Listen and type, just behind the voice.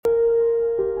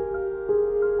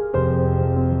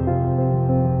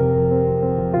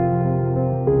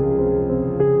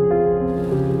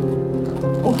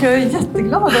jag är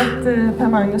jätteglad att Per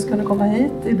Magnus kunde komma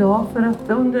hit idag, för att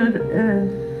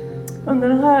under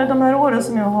de här åren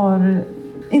som jag har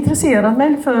intresserat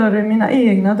mig för mina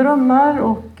egna drömmar,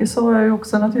 och så har jag ju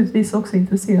också naturligtvis också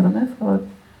intresserat mig för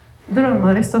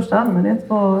drömmar i största allmänhet.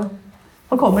 Var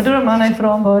kommer drömmarna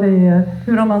ifrån? Vad det är?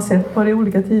 Hur har man sett på det i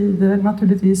olika tider?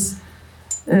 Naturligtvis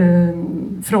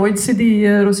Freuds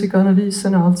idéer och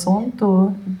psykoanalysen och allt sånt.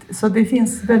 Och, så det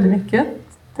finns väldigt mycket,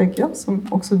 tänker jag, som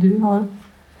också du har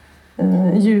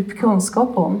djup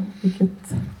kunskap om.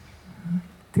 Vilket,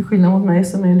 till skillnad mot mig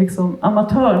som är liksom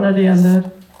amatör när det gäller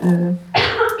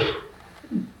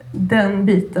den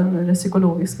biten, det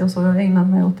psykologiska, så jag ägnar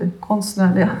mig åt det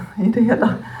konstnärliga i det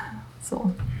hela.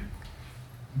 Så.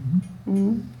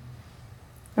 Mm.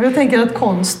 Jag tänker att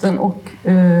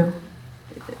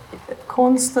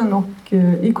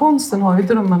i konsten har ju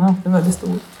drömmarna haft en väldigt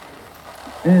stor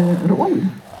roll.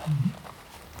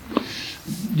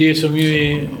 Det som ju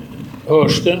är,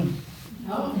 hörs det?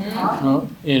 Ja,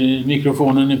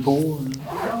 mikrofonen är på?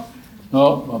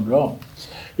 Ja, vad bra.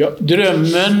 Ja,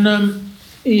 drömmen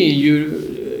är ju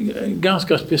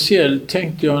ganska speciell,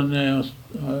 tänkte jag när jag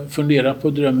funderade på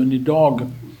drömmen idag.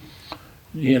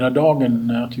 Hela dagen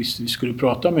när jag visste vi skulle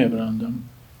prata med varandra.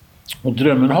 Och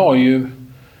drömmen har ju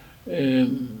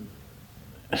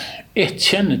ett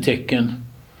kännetecken,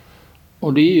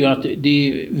 och det är ju att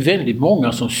det är väldigt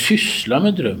många som sysslar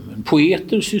med drömmen.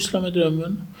 Poeter sysslar med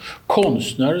drömmen,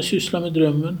 konstnärer sysslar med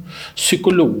drömmen,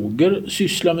 psykologer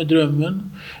sysslar med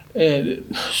drömmen,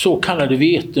 så kallade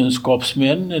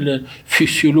vetenskapsmän eller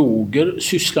fysiologer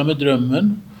sysslar med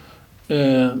drömmen.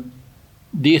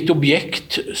 Det är ett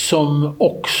objekt som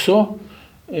också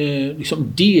liksom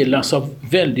delas av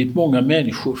väldigt många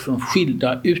människor från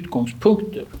skilda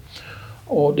utgångspunkter.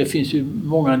 Och det finns ju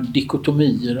många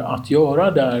dikotomier att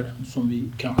göra där som vi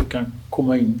kanske kan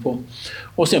komma in på.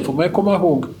 Och sen får man komma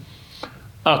ihåg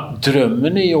att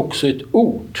drömmen är också ett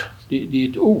ord. Det är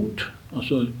ett ord.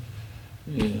 Alltså,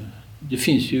 det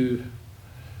finns ju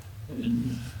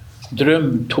en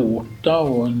drömtårta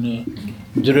och en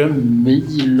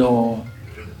drömmil och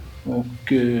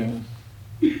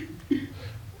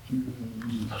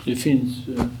det finns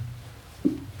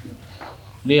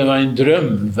leva i en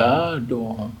drömvärld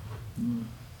och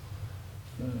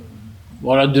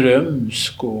vara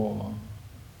drömsk, och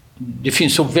det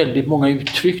finns så väldigt många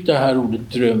uttryck där här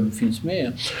ordet dröm finns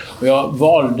med. Och jag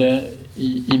valde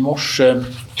i morse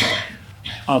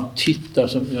att titta,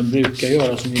 som jag brukar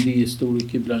göra, som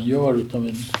idéhistoriker ibland gör, utav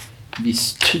en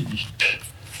viss typ,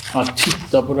 att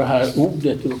titta på det här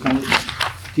ordet, och då kan vi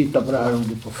titta på det här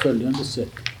ordet på följande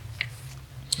sätt.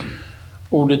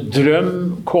 Ordet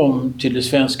dröm kom till det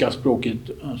svenska språket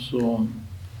alltså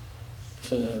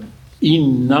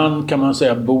innan, kan man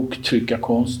säga,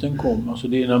 boktryckarkonsten kom. Alltså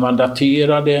det är när man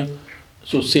daterar det,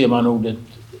 så ser man ordet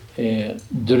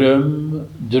dröm,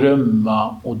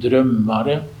 drömma och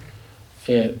drömmare.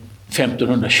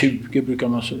 1520 brukar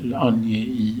man ange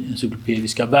i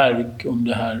encyklopediska verk om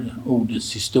det här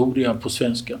ordets historia på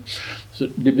svenska. Så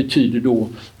det betyder då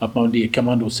att det kan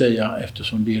man då säga,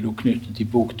 eftersom det är då knutet till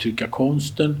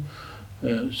boktryckarkonsten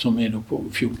som är då på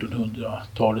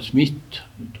 1400-talets mitt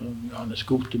utav Johannes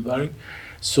Gutenberg,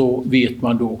 så vet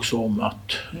man då också om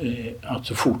att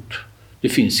så fort det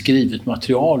finns skrivet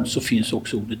material så finns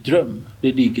också ordet dröm.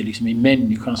 Det ligger liksom i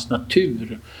människans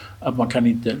natur att man kan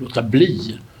inte låta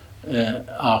bli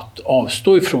att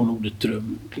avstå ifrån ordet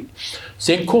dröm.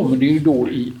 Sen kommer det ju då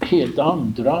i helt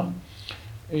andra,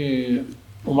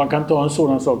 och man kan ta en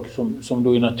sådan sak som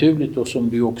då är naturligt och som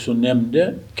du också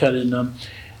nämnde, Carina,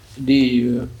 det är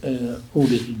ju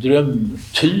ordet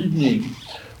drömtydning.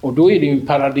 Och då är det ju en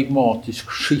paradigmatisk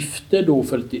skifte då,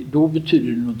 för att då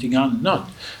betyder det någonting annat.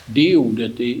 Det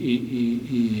ordet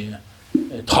är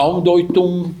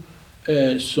Traumdeutung,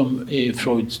 som är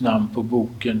Freuds namn på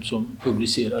boken som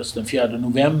publicerades den 4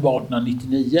 november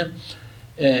 1899,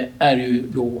 är ju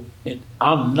då ett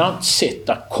annat sätt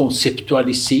att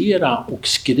konceptualisera och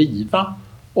skriva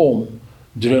om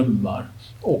drömmar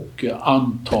och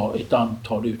anta ett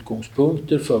antal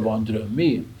utgångspunkter för vad en dröm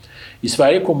är. I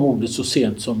Sverige kom ordet så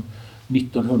sent som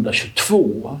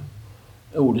 1922,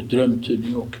 ordet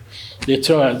drömtydning, och det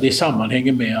tror jag det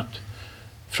sammanhänger med att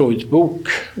Freuds bok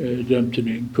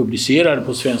Drömtydning publicerade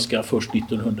på svenska först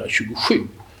 1927,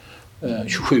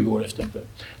 27 år efter.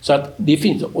 Så att det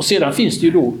finns, och sedan finns det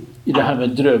ju då i det här med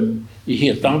dröm i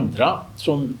helt andra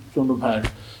som de här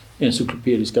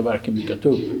encyklopediska verken brukar ta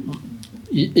upp.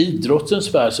 I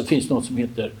idrottens värld så finns det något som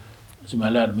heter, som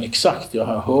jag lärde mig exakt, jag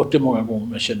har hört det många gånger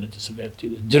men jag känner inte så väl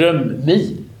till det,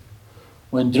 drömmil.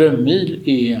 Och en drömmil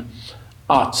är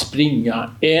att springa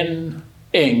en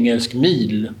engelsk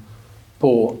mil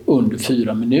på under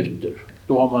 4 minuter.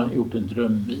 Då har man gjort en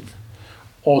drömmil.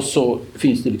 Och så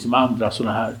finns det liksom andra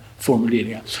sådana här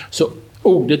formuleringar. Så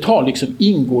ordet har liksom,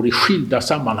 ingår i skilda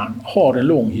sammanhang, har en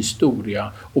lång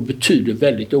historia och betyder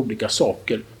väldigt olika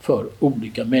saker för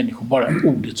olika människor. Bara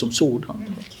ordet som sådant.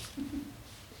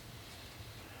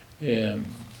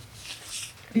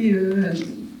 Det är ju,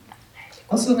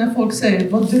 alltså när folk säger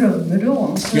vad drömmer du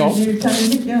om, så det kan ju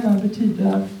lika gärna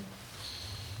betyda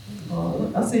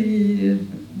alltså i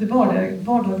det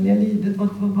vardagliga livet,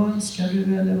 vad önskar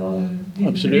du eller vad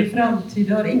vill du i framtiden.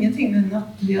 Det har ingenting med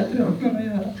nattliga drömmar att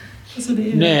göra. Alltså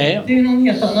det är ju någon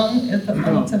helt ett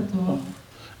annat sätt att...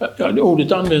 Ja,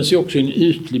 ordet används ju också i en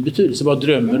ytlig betydelse. Vad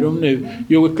drömmer du om nu?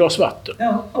 Jo, ett glas vatten.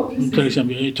 Ja, till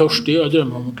exempel, jag är törstig, jag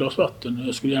drömmer om ett glas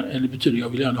vatten. Eller betyder jag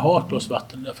vill gärna ha ett glas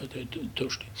vatten därför att jag är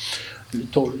törstig.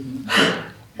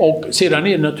 Och sedan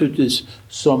är det naturligtvis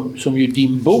som ju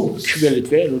din bok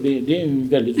väldigt väl, och det är en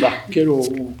väldigt vacker och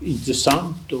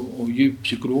intressant och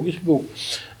djuppsykologisk bok,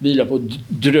 vilar på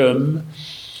dröm.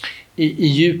 I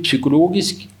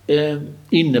djuppsykologisk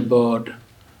innebörd,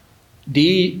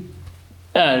 det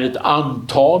är ett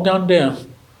antagande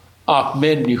att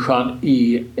människan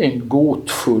är en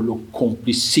gåtfull och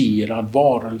komplicerad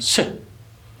varelse.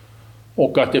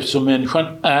 Och att eftersom människan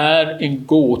är en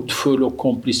gåtfull och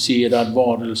komplicerad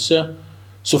varelse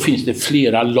så finns det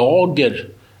flera lager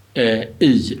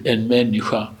i en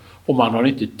människa. Och man har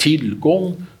inte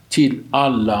tillgång till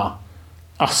alla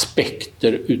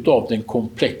aspekter utav den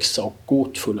komplexa och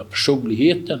gåtfulla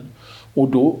personligheten. Och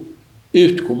då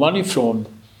utgår man ifrån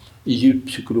i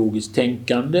djuppsykologiskt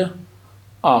tänkande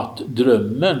att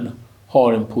drömmen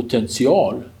har en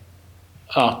potential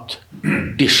att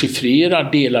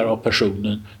dechiffrera delar av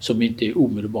personen som inte är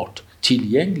omedelbart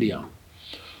tillgängliga.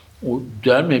 Och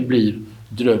därmed blir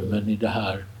drömmen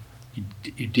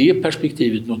i det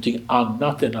perspektivet någonting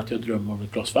annat än att jag drömmer om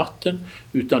ett glas vatten,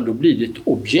 utan då blir det ett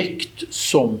objekt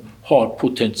som har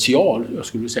potential, jag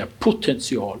skulle säga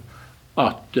potential,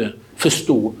 att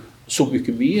förstå så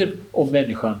mycket mer om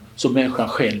människan som människan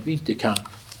själv inte kan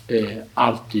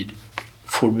alltid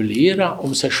formulera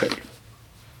om sig själv.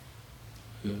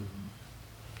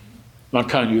 Man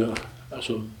kan ju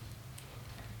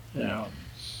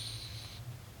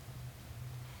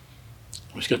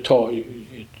vi ska ta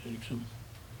liksom,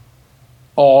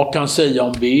 A kan säga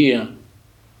om B,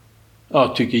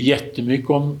 jag tycker jättemycket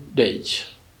om dig,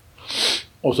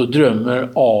 och så drömmer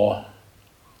A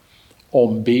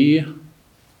om B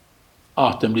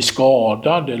att den blir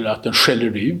skadad eller att den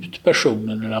skäller ut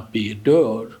personen eller att B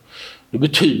dör. Då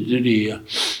betyder det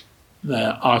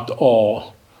att A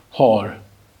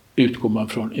utgår man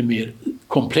från en mer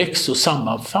komplex och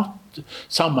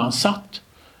sammansatt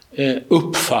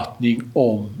uppfattning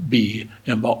om B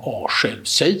än vad A själv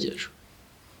säger.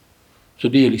 Så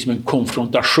det är liksom en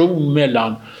konfrontation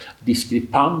mellan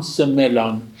diskrepansen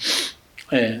mellan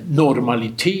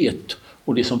normalitet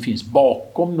och det som finns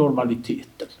bakom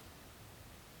normaliteten.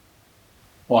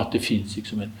 Och att det finns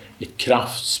liksom ett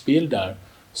kraftspel där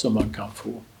som man kan få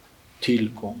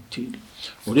tillgång till.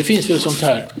 Och det finns väl sånt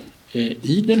här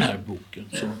i den här boken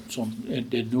som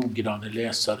den noggranne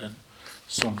läsaren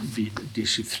som vill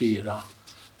dechiffrera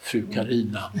fru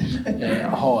Carina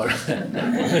har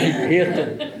möjligheten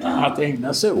att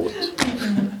ägna sig åt.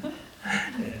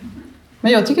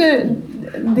 Men jag tycker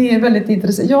det är väldigt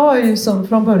intressant. Jag har ju som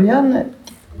från början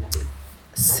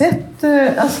sett,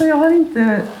 alltså jag har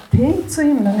inte tänkt så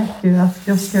himla mycket att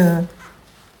jag ska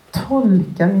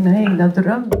tolka mina egna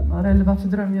drömmar eller varför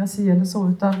drömmer jag sig eller så,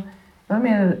 utan jag har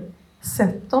mer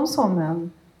sett dem som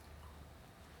en...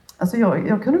 Alltså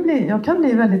jag kan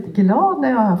bli väldigt glad när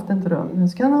jag har haft en dröm.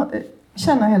 Jag kan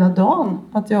känna hela dagen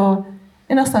att jag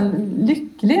är nästan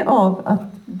lycklig av att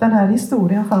den här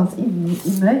historien fanns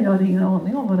i mig. Jag hade ingen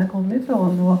aning om var den kom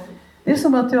ifrån. Och det är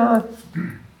som att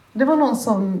det var någon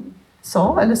som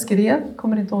sa eller skrev,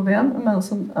 kommer inte ihåg vem, men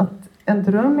som att en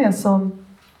dröm är som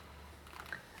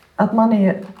att man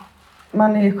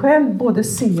är själv både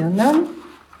scenen,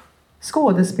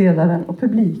 skådespelaren och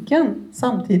publiken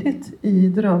samtidigt i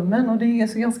drömmen. Och det är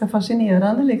så ganska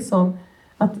fascinerande liksom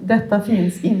att detta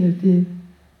finns inuti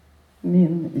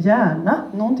min hjärna.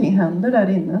 Någonting händer där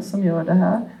inne som gör det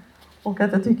här. Och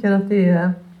att jag tycker att det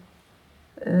är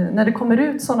när det kommer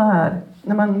ut såna här,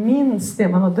 när man minns det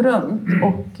man har drömt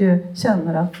och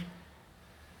känner att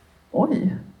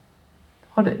oj,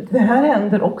 det här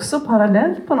händer också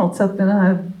parallellt på något sätt med den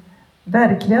här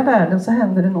verkliga världen, så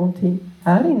händer det någonting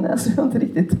här inne som jag inte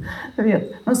riktigt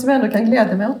vet. Men som jag ändå kan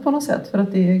glädja mig åt på något sätt, för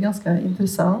att det är ganska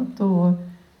intressant. Och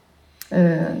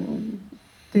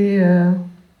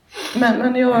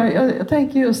men jag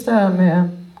tänker just det här med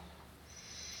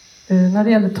När det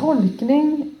gäller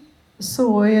tolkning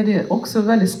så är det också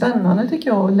väldigt spännande tycker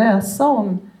jag att läsa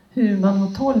om hur man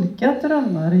har tolkat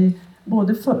drömmar i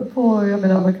både jag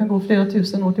menar man kan gå flera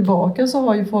tusen år tillbaka så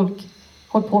har ju folk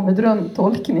hållit på med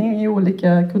drömtolkning i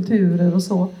olika kulturer och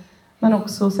så. Men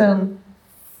också sen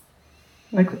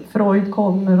när Freud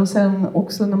kommer och sen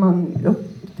också när man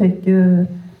upptäcker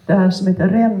det här som heter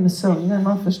REM-sömnen.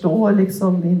 Man förstår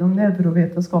liksom inom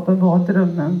neurovetenskapen var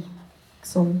drömmen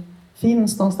som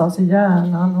finns någonstans i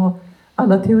hjärnan och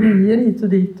alla teorier hit och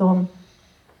dit om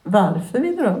varför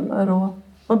vi drömmer och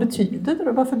vad betyder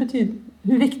det?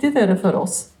 Hur viktigt är det för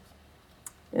oss?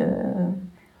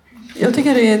 Jag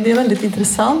tycker det är väldigt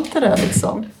intressant det där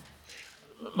liksom.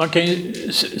 Man kan ju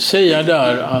säga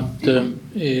där att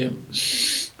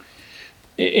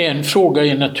en fråga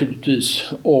är naturligtvis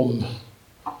om,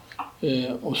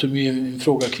 och som är en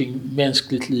fråga kring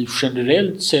mänskligt liv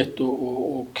generellt sett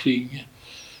och kring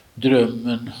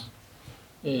drömmen,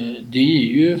 det är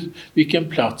ju vilken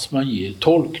plats man ger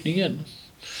tolkningen.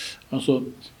 Alltså,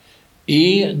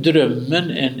 är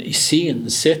drömmen en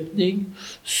iscensättning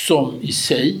som i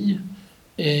sig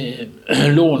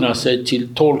lånar sig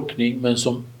till tolkning men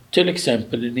som till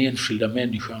exempel den enskilda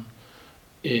människan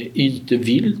inte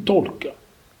vill tolka?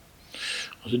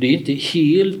 Alltså det är inte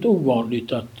helt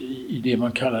ovanligt att i det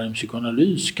man kallar en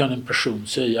psykoanalys kan en person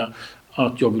säga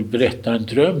att jag vill berätta en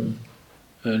dröm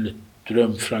eller ett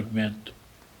drömfragment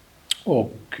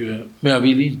men jag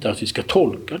vill inte att vi ska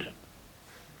tolka det.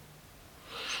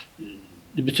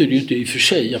 Det betyder ju inte i och för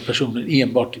sig att personen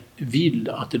enbart vill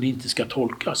att den inte ska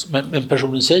tolkas. Men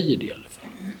personen säger det i alla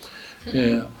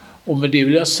fall. Och med det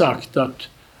vill jag sagt att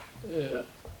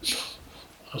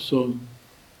alltså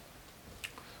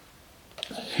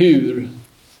hur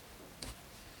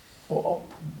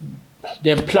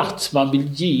den plats man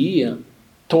vill ge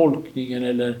tolkningen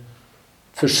eller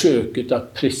försöket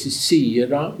att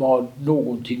precisera vad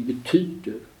någonting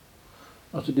betyder.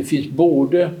 Alltså det finns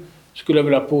både, skulle jag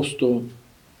vilja påstå,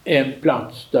 en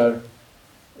plats där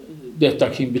detta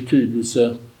kring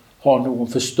betydelse har någon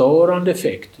förstörande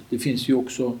effekt. Det finns ju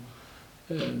också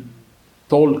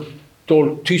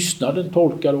tystnaden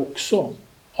tolkar också.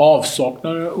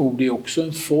 Avsaknaden av ord är också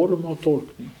en form av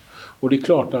tolkning. Och det är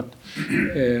klart att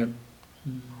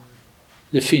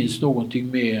det finns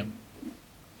någonting med,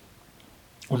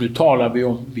 och nu talar vi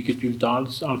om, vilket ju inte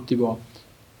alls alltid var,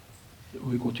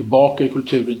 om vi går tillbaka i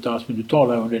kulturen inte alls, men nu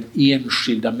talar jag om den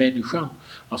enskilda människan.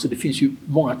 Alltså det finns ju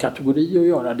många kategorier att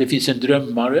göra. Det finns en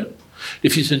drömmare. Det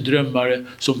finns en drömmare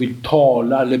som vill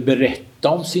tala eller berätta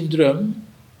om sin dröm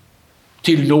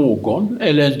till någon.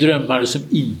 Eller en drömmare som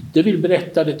inte vill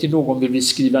berätta det till någon, vill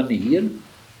skriva ner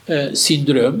sin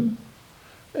dröm.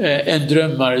 En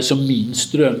drömmare som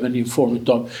minns drömmen i en form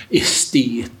av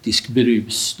estetisk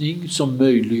berusning som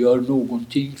möjliggör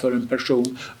någonting för en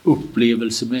person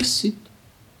upplevelsemässigt.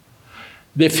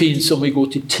 Det finns, om vi går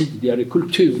till tidigare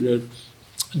kulturer,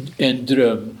 en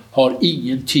dröm har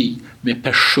ingenting med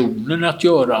personen att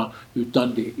göra,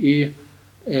 utan det är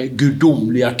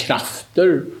gudomliga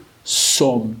krafter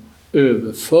som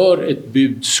överför ett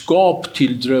budskap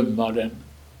till drömmaren,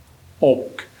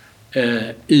 och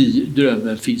i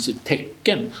drömmen finns ett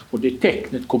tecken, och det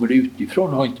tecknet kommer utifrån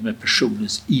och har inte med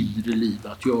personens inre liv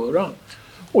att göra.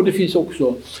 Och det finns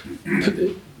också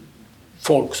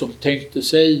folk som tänkte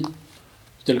sig,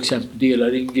 till exempel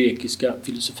delar i den grekiska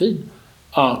filosofin,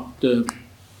 att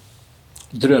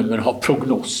drömmen har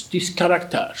prognostisk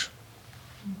karaktär.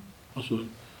 Alltså,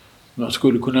 man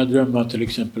skulle kunna drömma till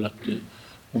exempel att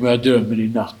om jag drömmer i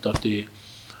natt att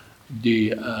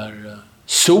det är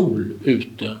sol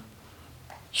ute,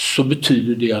 så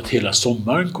betyder det att hela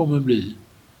sommaren kommer bli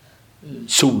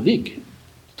solig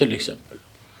till exempel.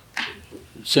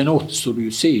 Sen återstår det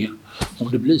ju se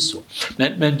om det blir så.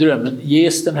 Men drömmen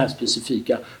ges den här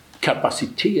specifika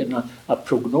kapaciteten att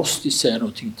prognostiskt säga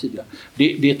någonting tidigare.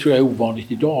 Det tror jag är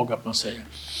ovanligt idag att man säger.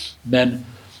 Men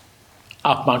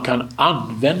att man kan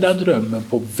använda drömmen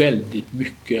på väldigt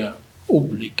mycket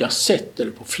olika sätt,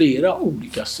 eller på flera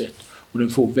olika sätt, och den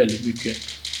får väldigt mycket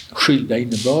skilda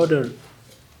innebörder.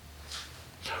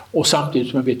 Och samtidigt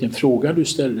som jag vet en fråga du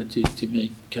ställde till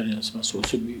mig, Carina, som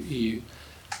är ju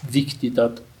viktigt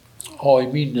att ha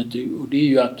i minnet, och det är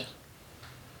ju att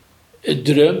en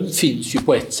dröm finns ju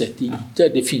på ett sätt inte.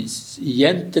 Det finns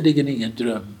egentligen ingen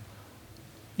dröm.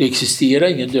 Det existerar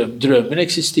ingen dröm. Drömmen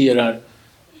existerar,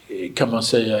 kan man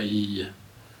säga,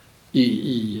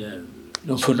 i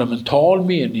någon fundamental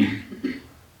mening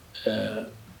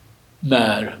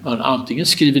när man antingen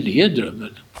skriver ner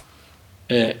drömmen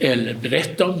eller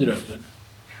berättar om drömmen.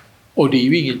 Och det är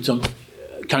ju inget som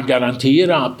kan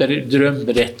garantera att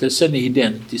drömberättelsen är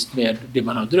identisk med det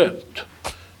man har drömt.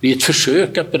 Det är ett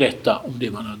försök att berätta om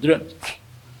det man har drömt.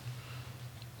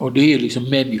 Och det är liksom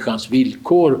människans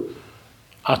villkor,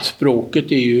 att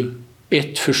språket är ju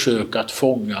ett försök att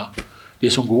fånga det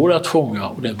som går att fånga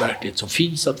och den verklighet som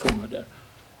finns att fånga där.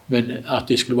 Men att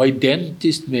det skulle vara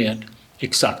identiskt med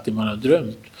exakt det man har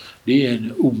drömt, det är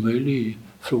en omöjlig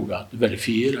fråga att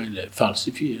verifiera eller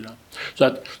falsifiera. Så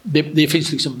att det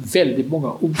finns liksom väldigt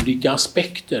många olika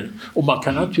aspekter, och man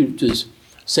kan naturligtvis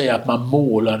säga att man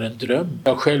målar en dröm.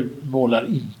 Jag själv målar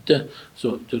inte,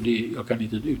 så jag kan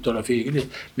inte uttala för egen del,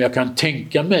 men jag kan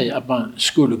tänka mig att man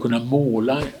skulle kunna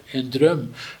måla en dröm.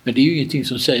 Men det är ju ingenting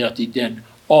som säger att i den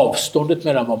avståndet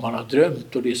mellan vad man har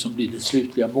drömt och det som blir den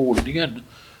slutliga målningen,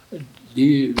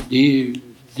 det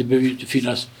behöver ju inte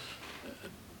finnas.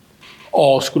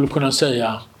 A skulle kunna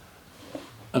säga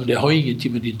att det har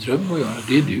ingenting med din dröm att göra,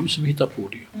 det är du som hittar på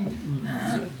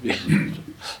det.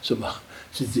 Så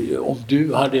om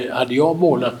du hade jag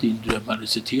målat din dröm hade det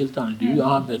sett helt annat. Du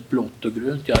har använt blått och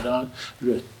grönt, jag hade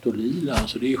rött och lila,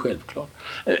 så det är självklart.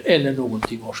 Eller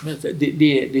någonting var som helst.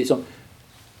 Det är som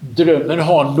drömmen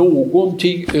har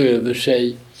någonting över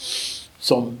sig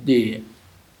som det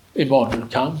Immanuel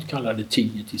Kant kallade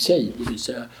tinget i sig, det vill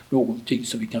säga någonting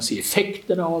som vi kan se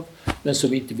effekterna av men som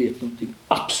vi inte vet någonting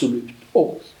absolut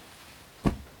om.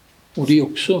 Och det är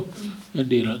också en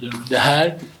del av drömmen. Det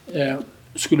här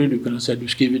skulle du kunna säga, du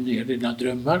skriver ner dina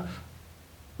drömmar,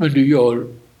 men du gör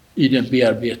i den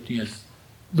bearbetningen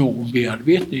någon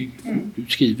bearbetning. Du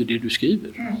skriver det du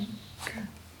skriver.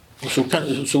 Och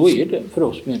så är det för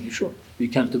oss människor. Vi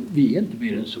är inte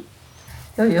mer än så.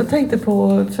 Jag tänkte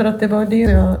på, för att det var det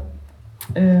jag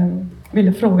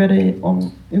ville fråga dig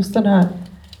om, just den här,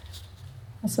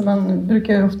 alltså man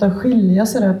brukar ju ofta skilja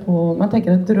sig där på, man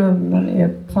tänker att drömmen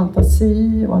är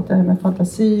fantasi och att det här med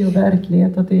fantasi och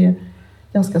verklighet, att det är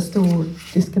ganska stor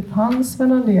diskrepans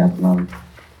mellan det, att men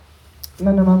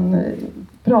när man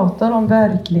pratar om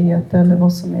verklighet eller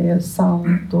vad som är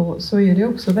sant, och så är det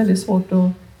också väldigt svårt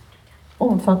att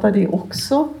omfatta det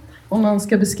också om man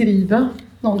ska beskriva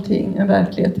någonting, en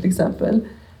verklighet till exempel.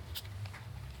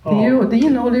 Det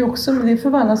innehåller ju också, men det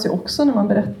förvandlas ju också när man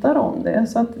berättar om det.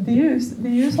 Så att det är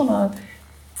ju sådana,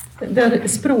 där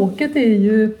språket är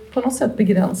ju på något sätt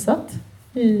begränsat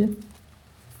i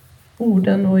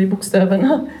orden och i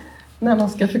bokstäverna när man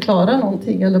ska förklara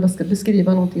någonting eller man ska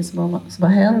beskriva någonting som har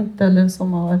hänt eller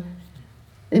som har...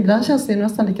 Ibland känns det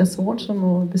nästan lika svårt som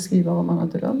att beskriva vad man har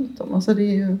drömt om. Alltså det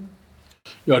är ju...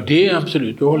 Ja, det är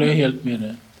absolut, då håller jag helt med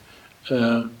dig.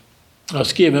 Jag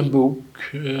skrev en bok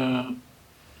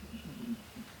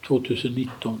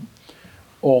 2019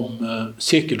 om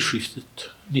sekelskiftet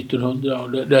 1900,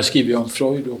 och där skriver jag om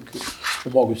Freud och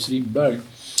August Strindberg.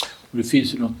 Och det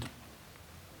finns ju något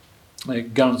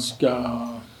ganska,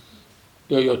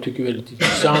 jag tycker väldigt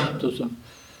intressant och som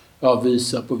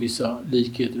visar på vissa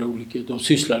likheter och olikheter. De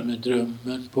sysslade med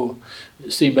drömmen.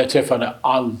 Strindberg träffade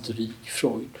aldrig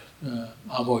Freud.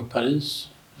 Han var i Paris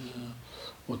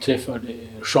och träffade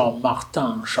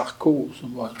Jean-Martin Charcot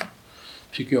som var en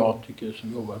psykiatriker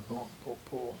som jobbade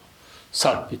på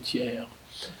Salpêtrière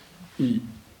i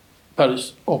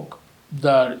Paris. Och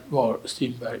där var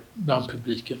Strindberg bland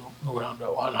publiken och några andra,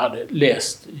 och han hade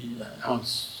läst i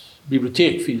hans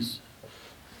bibliotek finns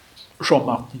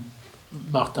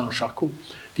Jean-Martin Charcot.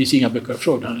 Det finns inga böcker av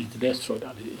Freud, han har inte läst Freud,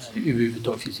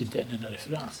 överhuvudtaget finns inte en enda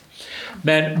referens.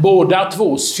 Men båda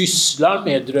två sysslar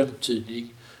med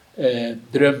drömtydning,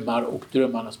 drömmar och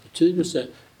drömmarnas betydelse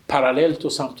parallellt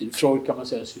och samtidigt. Freud kan man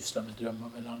säga sysslar med drömmar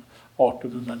mellan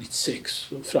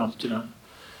 1896 och fram till han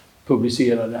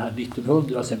publicerade det här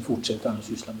 1900, sen fortsätter han att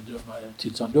syssla med drömmar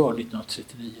tills han dör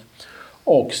 1939.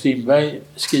 Och Strindberg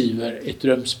skriver ett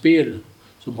drömspel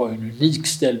som har en unik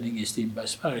ställning i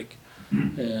Strindbergs verk.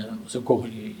 Som kommer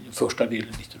i den första delen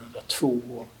 1902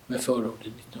 och med förordet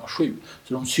 1907.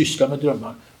 Så de sysslar med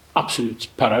drömmar absolut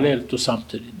parallellt och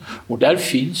samtidigt. Och där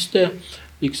finns det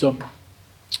liksom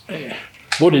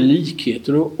både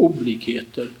likheter och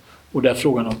olikheter, och där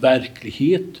frågan om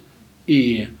verklighet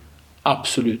är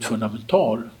absolut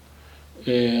fundamental.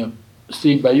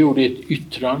 Strindberg gjorde ett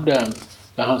yttrande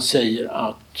där han säger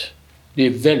att det är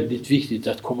väldigt viktigt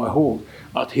att komma ihåg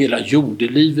att hela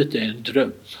jordelivet är en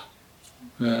dröm.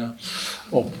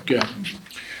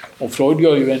 Och Freud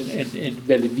gör ju en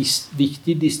väldigt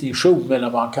viktig distinktion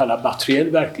mellan vad han kallar materiell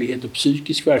verklighet och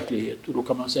psykisk verklighet. Och då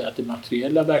kan man säga att den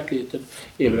materiella verkligheten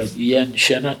är väl att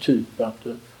igenkänna typ att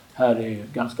här är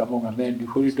ganska många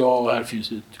människor idag och här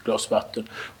finns ett glas vatten.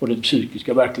 Och den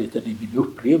psykiska verkligheten är min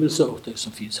upplevelse av det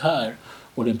som finns här.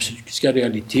 Och den psykiska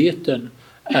realiteten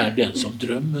är den som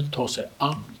drömmen tar sig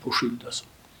an på skilda sätt.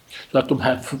 Så att de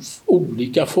här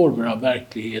olika formerna av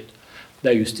verklighet,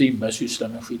 där ju Strindberg sysslar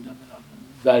med skillnaden mellan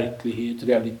verklighet,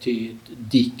 realitet,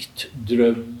 dikt,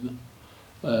 dröm,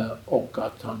 och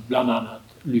att han bland annat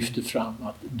lyfter fram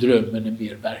att drömmen är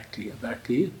mer verklig än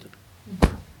verkligheten.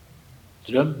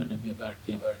 Drömmen är mer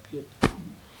verklig än verkligheten.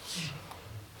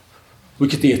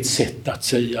 Vilket är ett sätt att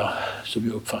säga, som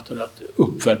jag uppfattar, att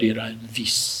uppvärdera en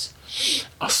viss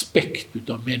aspekt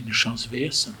utav människans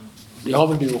väsen. Det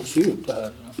har vi nu också gjort det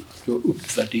här. Du har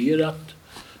uppvärderat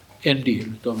en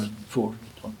del av en form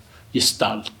av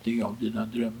gestaltning av dina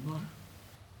drömmar.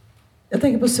 Jag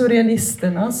tänker på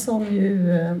surrealisterna som ju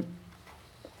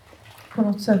på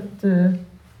något sätt,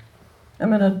 jag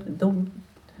menar,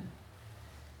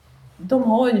 de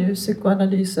har ju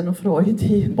psykoanalysen och Freud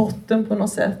i botten på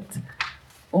något sätt.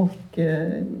 Och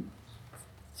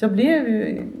jag blev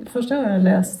ju, första gången jag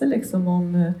läste liksom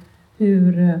om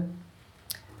hur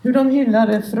de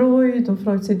hyllade Freud och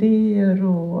Freuds idéer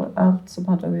och allt som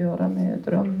hade att göra med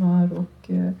drömmar och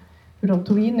hur de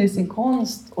tog in i sin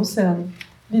konst. Och sen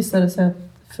visade det sig att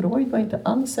Freud var inte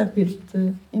alls särskilt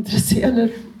intresserad.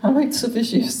 Han var inte så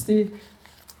förtjust i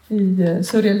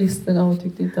surrealisterna och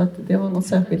tyckte inte att det var något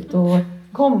särskilt att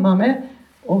komma med.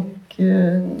 Och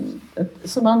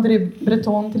som André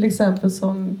Breton till exempel,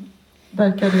 som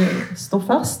verkade stå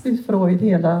fast vid Freud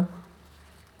hela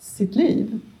sitt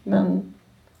liv. Men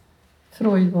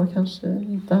Freud var kanske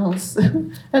inte hans...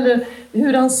 Eller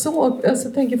hur han såg... Alltså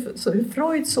jag tänker hur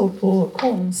Freud såg på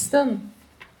konsten.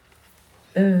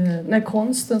 När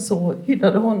konsten så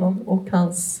hyllade honom och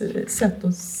hans sätt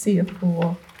att se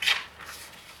på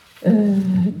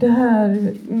det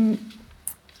här...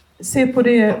 Se på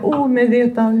det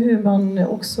omedvetna, hur man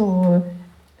också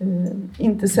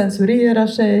inte censurerar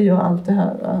sig och allt det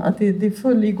här. Att det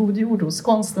föll i god jord hos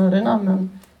konstnärerna,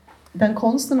 men den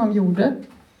konsten de gjorde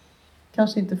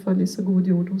kanske inte föll i så god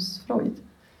jord hos Freud.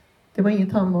 Det var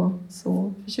inget han var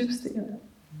så förtjust i.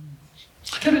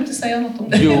 Kan du inte säga något om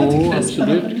det? Jo,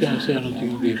 absolut kan jag säga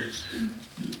någonting om det.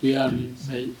 Det är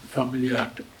mig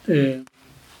familjärt.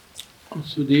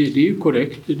 Alltså det är ju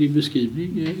korrekt, din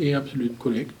beskrivning är absolut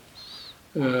korrekt.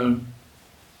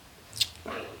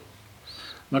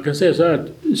 Man kan säga så här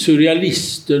att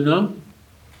surrealisterna,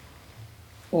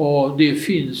 och det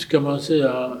finns, kan man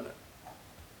säga,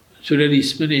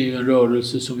 surrealismen är ju en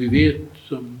rörelse som vi vet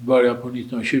som börjar på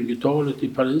 1920-talet i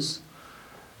Paris.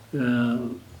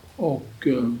 Och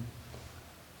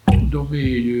de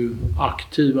är ju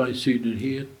aktiva i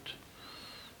synnerhet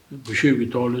på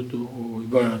 20-talet och i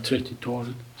början av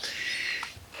 30-talet.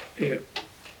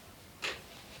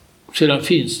 Sedan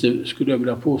finns det, skulle jag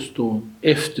vilja påstå,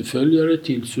 efterföljare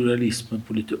till surrealismen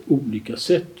på lite olika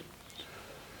sätt.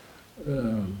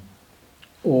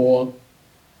 Och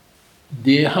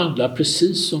det handlar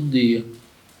precis om det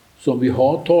som vi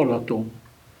har talat om.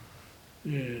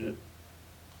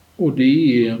 Och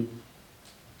det är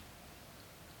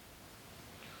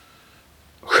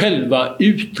själva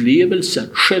utlevelsen,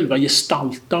 själva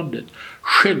gestaltandet,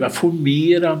 själva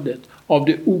formerandet av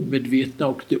det omedvetna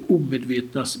och det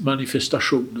omedvetnas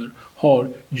manifestationer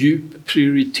har djup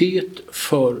prioritet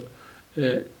för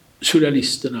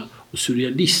surrealisterna. Och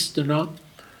surrealisterna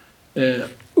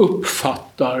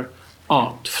uppfattar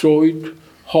att Freud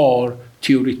har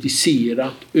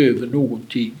teoretiserat över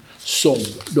någonting som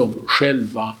de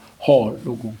själva har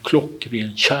någon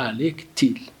klockren kärlek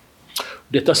till.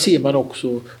 Detta ser man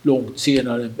också långt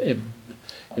senare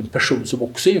en person som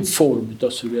också är en form av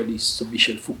surrealist som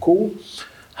Michel Foucault.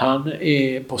 Han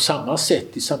är på samma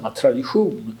sätt, i samma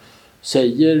tradition,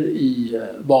 säger i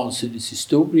Vansinnets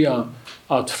historia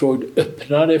att Freud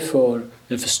öppnade för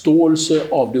en förståelse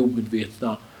av det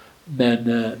omedvetna,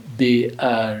 men det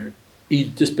är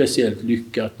inte speciellt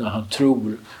lyckat när han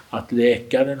tror att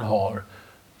läkaren har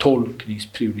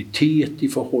tolkningsprioritet i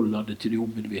förhållande till det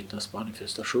omedvetnas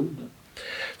manifestationer.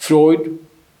 Freud,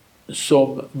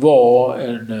 som var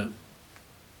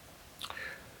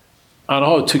han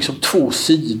har liksom två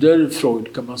sidor,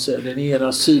 Freud, kan man säga. Den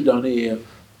ena sidan är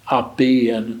att det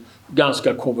är en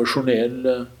ganska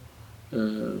konventionell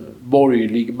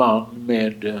borgerlig man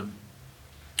med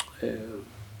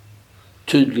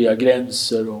tydliga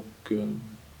gränser och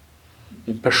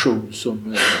en person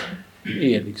som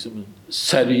är liksom en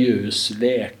seriös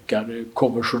läkare,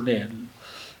 konventionell,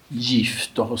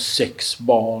 gift och har 6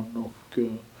 barn och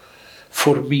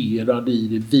formerad i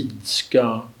det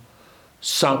vidska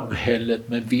samhället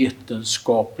med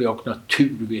vetenskapliga och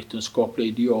naturvetenskapliga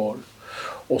ideal.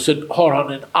 Och sen har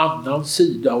han en annan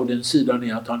sida, och den sidan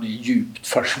är att han är djupt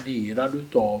fascinerad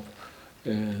utav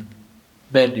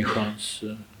människans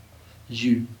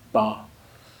djupa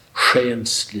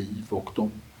själsliv och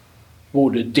de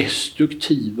både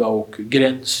destruktiva och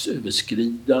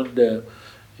gränsöverskridande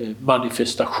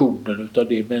manifestationer av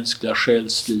det mänskliga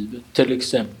själslivet. Till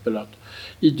exempel att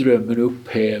i drömmen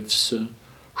upphävs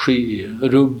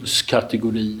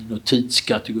rumskategorin och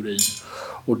tidskategorin.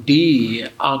 Och det är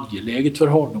angeläget för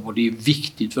honom och det är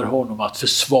viktigt för honom att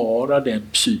försvara den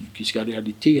psykiska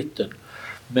realiteten.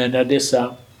 Men när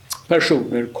dessa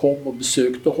personer kom och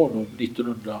besökte honom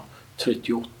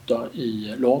 1938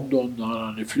 i London när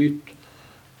han hade flytt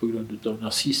på grund av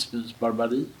nazismens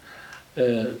barbari,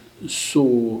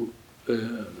 så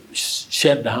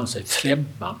kände han sig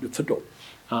främmande för dem.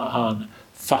 Han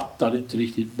fattade inte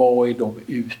riktigt vad är de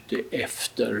ute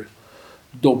efter.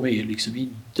 De är liksom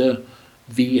inte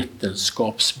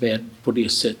vetenskapsmän på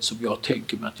det sätt som jag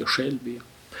tänker mig att jag själv är.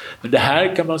 Men det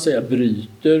här kan man säga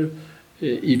bryter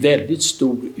i väldigt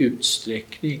stor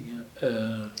utsträckning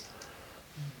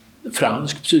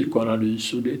fransk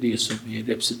psykoanalys och det som är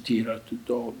representerat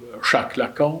av Jacques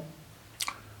Lacan,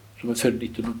 som är född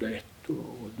 1901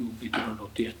 och dog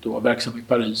 1981 och var verksam i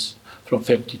Paris från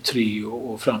 1953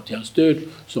 och fram till hans död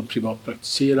som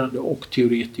privatpraktiserande och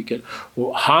teoretiker.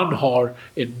 Och han har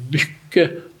en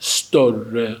mycket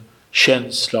större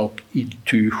känsla och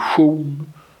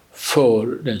intuition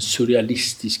för den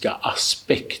surrealistiska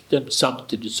aspekten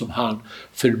samtidigt som han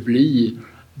förblir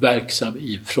verksam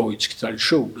i en freudsk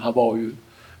tradition. Han var ju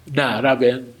nära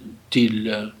vän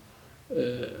till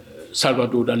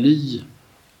Salvador Dalí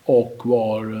och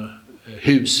var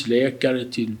husläkare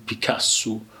till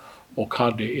Picasso och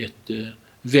hade ett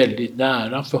väldigt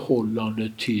nära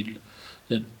förhållande till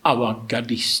den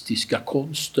avantgardistiska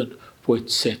konsten på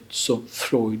ett sätt som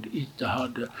Freud inte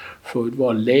hade. Freud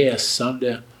var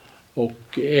läsande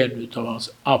och en av hans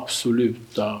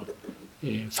absoluta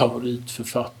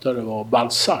favoritförfattare var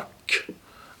Balzac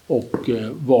och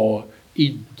var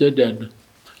inte den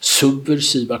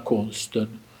subversiva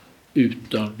konsten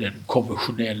utan den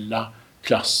konventionella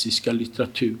klassiska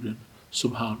litteraturen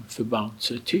som han förband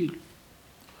sig till.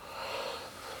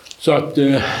 Så att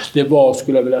det var,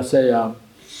 skulle jag vilja säga,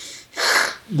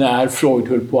 när Freud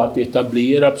höll på att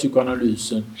etablera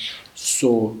psykoanalysen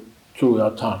så tror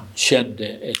jag att han kände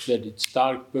ett väldigt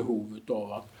starkt behov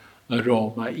av att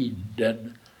rama in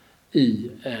den i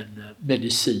en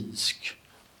medicinsk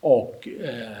och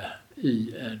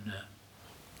i en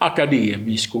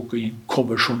akademisk och i en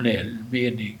konventionell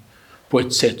mening på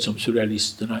ett sätt som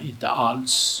surrealisterna inte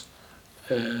alls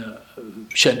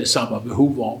kände samma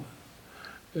behov av.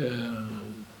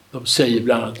 De säger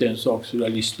bland annat en sak,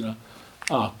 surrealisterna,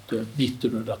 att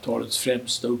 1900-talets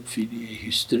främsta uppfinning är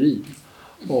hysterin.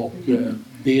 Och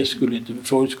det skulle inte,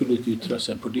 Freud skulle inte yttra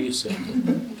sig på det sättet.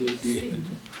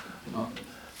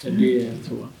 Det är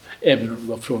så. Även om det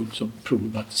var Freud som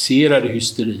problematiserade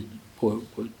hysterin på ett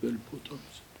väldigt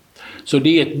påtagligt sätt. Så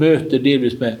det är ett möte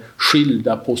delvis med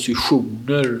skilda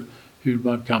positioner, hur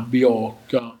man kan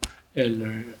bejaka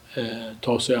eller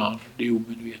ta sig an det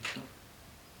omedvetna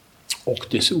och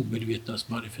dess omedvetnas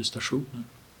manifestationer.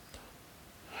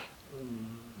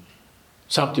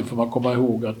 Samtidigt får man komma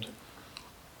ihåg att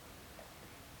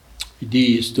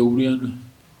idéhistorien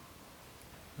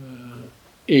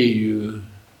är ju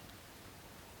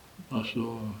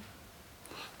alltså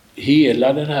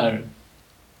hela den här,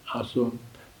 alltså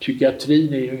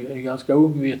psykiatrin är ju en ganska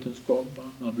ung vetenskap.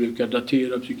 Man brukar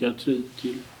datera psykiatrin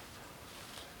till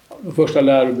de första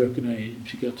läroböckerna i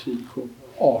psykiatri kom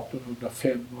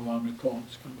 1805 av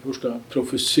amerikanska. Den första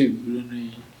professuren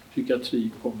i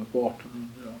psykiatri kommer på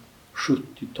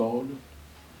 1870-talet.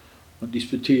 Man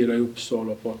disputerar i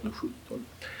Uppsala på 1870-talet.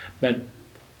 Men,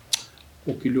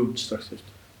 och i Lund strax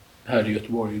efter. Här i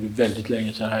Göteborg är det väldigt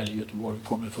länge sedan. Här i Göteborg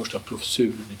kom den första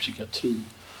professuren i psykiatri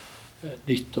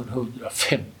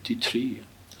 1953.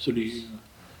 Så det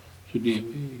är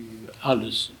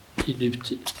alldeles i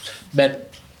nutid. Men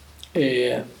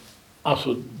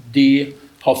alltså det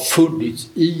har funnits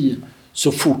i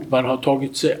så fort man har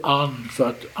tagit sig an, för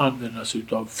att använda sig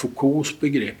av Foucaults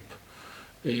begrepp,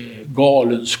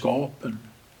 galenskapen,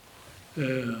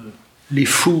 les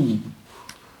fous,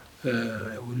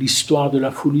 l'histoire de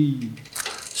la folie,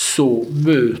 så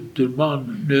möter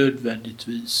man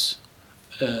nödvändigtvis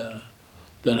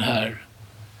den här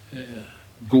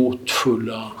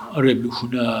gåtfulla,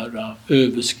 revolutionära,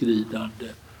 överskridande,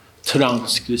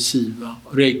 transgressiva,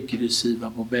 regressiva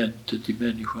momentet i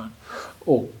människan.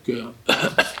 Och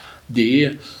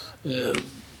det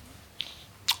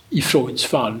i Freuds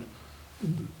fall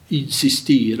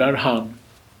insisterar han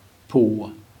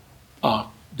på att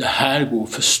det här går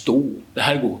att förstå, det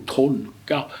här går att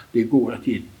tolka, det går att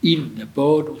ge en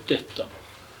innebörd åt detta.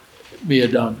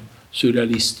 Medan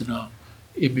surrealisterna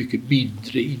är mycket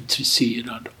mindre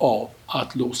intresserad av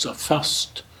att låsa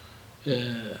fast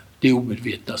det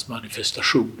omedvetnas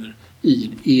manifestationer i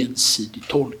en ensidig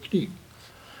tolkning.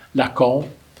 Lacan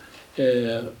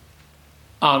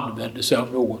använder sig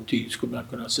av någonting, skulle man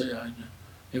kunna säga,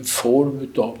 en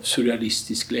form av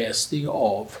surrealistisk läsning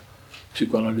av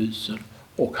psykoanalysen,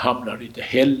 och hamnar inte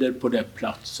heller på den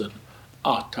platsen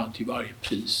att han till varje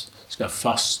pris ska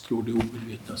fastslå det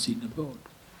omedvetnas innebörd.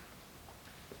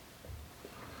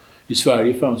 I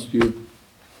Sverige fanns det ju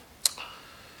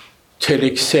till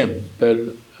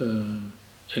exempel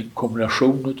en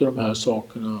kombination av de här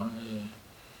sakerna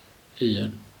i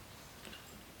en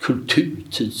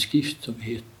kulturtidskrift som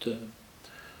heter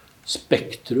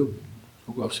Spektrum,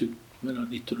 som gavs ut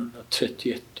mellan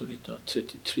 1931 och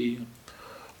 1933.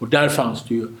 Och där fanns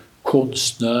det ju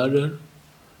konstnärer,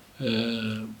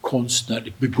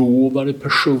 konstnärligt begåvade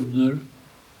personer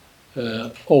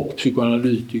och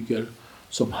psykoanalytiker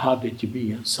som hade ett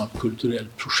gemensamt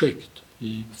kulturellt projekt.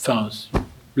 Det fanns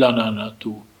bland annat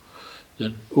då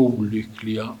den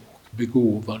olyckliga och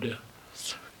begåvade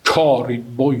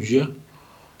Karin Boye,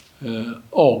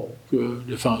 och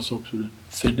det fanns också den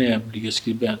förnämliga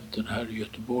skribenten här i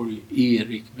Göteborg,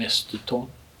 Erik Mesterton.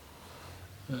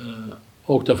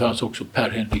 Och det fanns också Per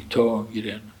Henrik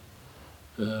Törngren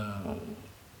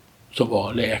som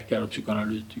var läkare och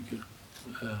psykoanalytiker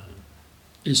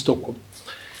i Stockholm.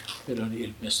 Medan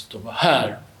Erik Mesterton var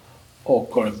här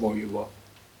och Karin Boye var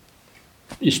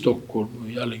i Stockholm,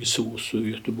 i Alingsås och i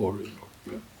Göteborg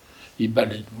och i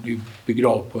Berlin. Hon är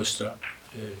begravd på Östra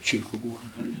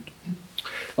kyrkogården.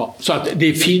 Ja, så att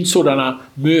det finns sådana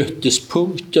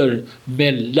mötespunkter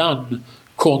mellan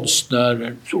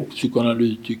konstnärer och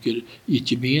psykoanalytiker i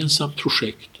ett gemensamt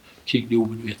projekt kring det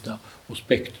omedvetna. Och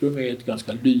Spektrum är ett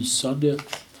ganska lysande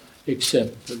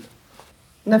exempel.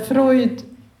 När Freud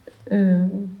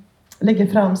lägger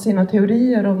fram sina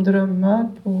teorier om drömmar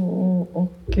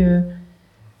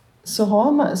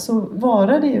så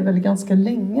varar det ju väl ganska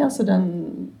länge, alltså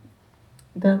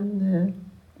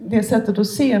det sättet att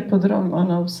se på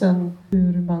drömmarna, och sen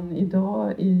hur man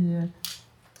idag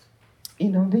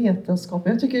inom vetenskap.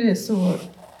 Jag tycker det är så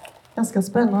ganska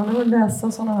spännande att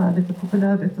läsa sådana här lite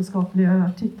populärvetenskapliga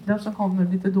artiklar som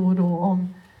kommer lite då och då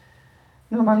om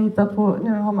nu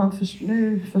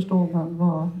förstår man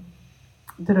vad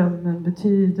drömmen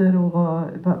betyder och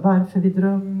varför vi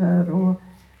drömmer, och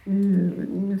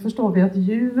nu förstår vi att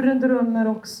djuren drömmer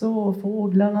också och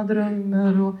fåglarna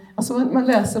drömmer, och alltså man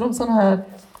läser om sådana här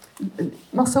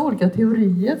massa olika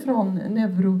teorier från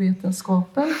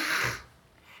neurovetenskapen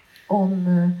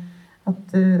om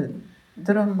att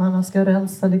drömmarna ska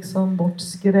rensa liksom bort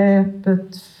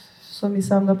skräpet som vi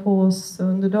samlar på oss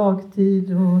under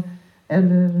dagtid,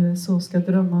 eller så ska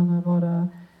drömmarna vara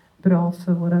bra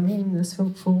för våra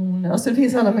minnesfunktioner. Alltså det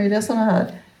finns alla möjliga sådana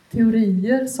här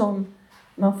teorier som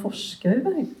man forskar.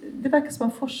 Det verkar som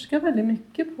man forskar väldigt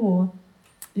mycket på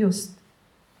just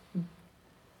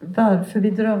varför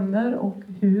vi drömmer och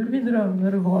hur vi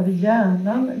drömmer och var i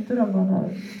hjärnan drömmarna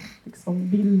liksom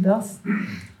bildas.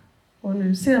 Och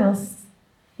nu senast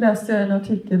läste jag en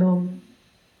artikel om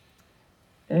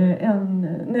en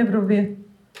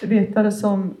neurovetare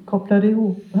som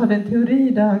hade en teori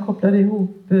där han kopplade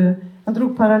ihop, han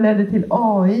drog paralleller till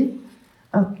AI,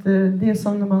 att det är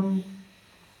som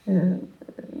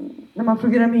när man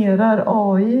programmerar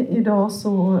AI idag,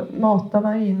 så matar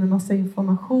man in en massa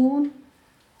information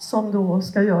som då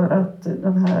ska göra att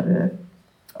den här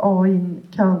AI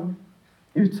kan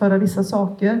utföra vissa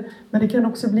saker. Men det kan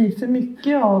också bli för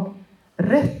mycket av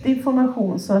rätt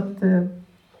information, så att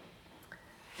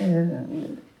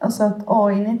alltså att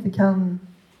AI inte kan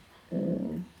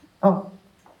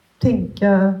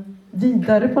tänka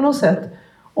vidare på något sätt.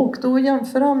 Och då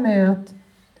jämför han med att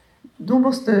då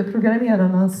måste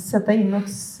programmerarna sätta in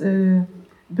något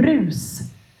brus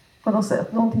på något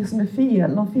sätt. Någonting som är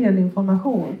fel, någon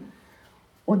felinformation.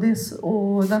 Och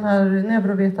den här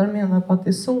neurovetaren menar på att det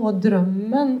är så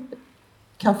drömmen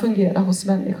kan fungera hos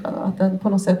människan. Att den på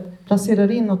något sätt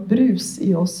placerar in något brus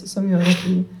i oss som gör att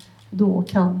vi då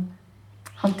kan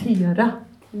hantera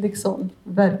liksom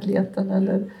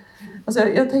verkligheten. Alltså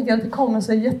jag tänker att det kommer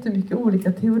sig jättemycket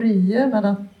olika teorier, men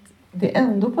att det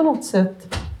ändå på något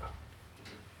sätt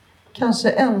kanske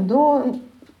ändå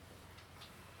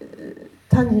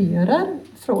tangerar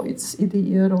Freuds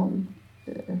idéer om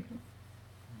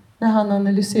när han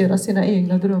analyserar sina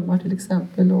egna drömmar till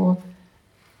exempel, och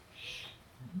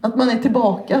att man är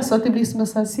tillbaka, så att det blir som en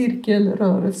sån här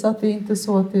cirkelrörelse, att det är inte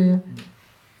så att det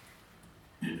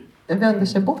vänder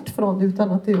sig bort från det,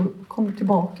 utan att det kommer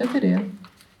tillbaka till det.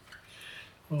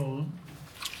 Ja.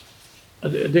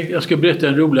 Jag ska berätta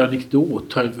en rolig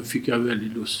anekdot. Här fick jag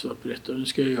väldigt lust att berätta. Det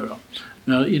ska jag göra.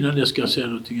 Men innan det ska jag säga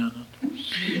någonting annat.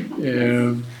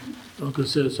 Jag kan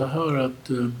säga så här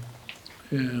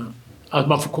att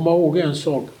man får komma ihåg en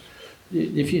sak.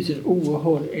 Det finns en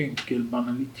oerhört enkel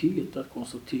banalitet att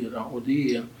konstatera, och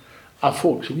det är att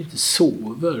folk som inte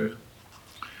sover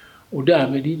och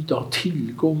därmed inte har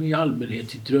tillgång i allmänhet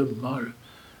till drömmar,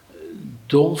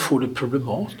 de får det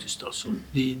problematiskt. Alltså.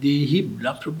 Det är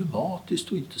himla problematiskt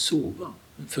att inte sova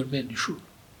för människor.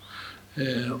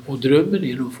 Och drömmen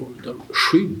är någon form av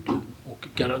skydd och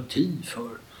garanti för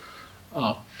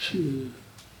att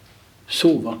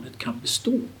sovandet kan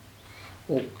bestå.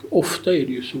 Och ofta är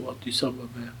det ju så att i samband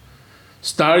med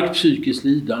starkt psykiskt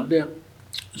lidande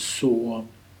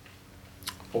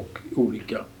och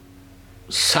olika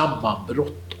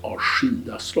sammanbrott av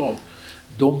skilda slag,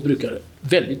 de brukar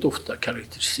väldigt ofta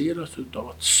karaktäriseras av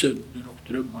att sömnen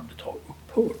och drömmandet har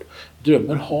upphört.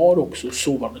 Drömmen har också,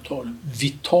 sovandet har en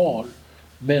vital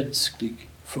mänsklig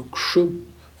funktion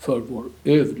för vår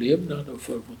överlevnad och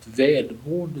för vårt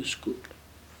välmåendes skull.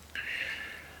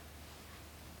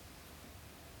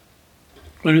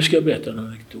 Men nu ska jag berätta en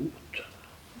anekdot.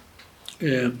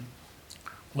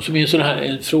 Och som är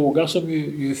en fråga som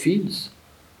ju finns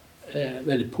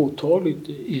väldigt påtagligt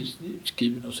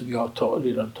inskriven och som vi har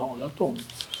redan talat om.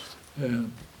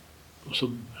 Och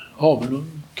som har väl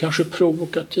någon kanske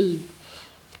provokativ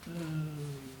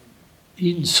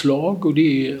inslag, och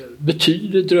det är: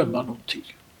 betyder drömmar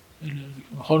någonting? Eller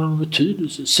har någon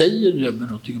betydelse? Säger drömmen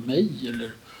någonting om mig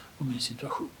eller om min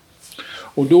situation?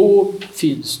 Och då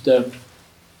finns det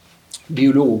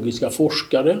biologiska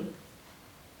forskare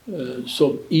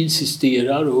som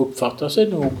insisterar och uppfattar sig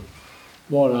nog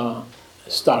vara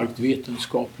starkt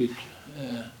vetenskapligt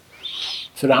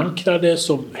förankrade,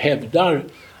 som hävdar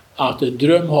att en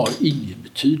dröm har ingen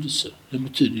betydelse. Den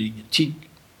betyder ingenting.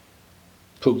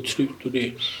 Punkt slut. Och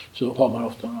det, så har man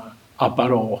ofta några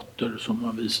apparater som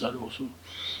man visar och så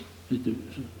lite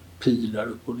pilar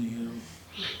upp och ner. Och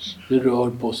det rör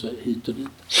på sig hit och dit.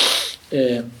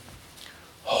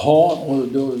 Och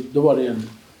då var det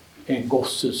en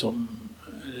gosse som...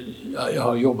 Jag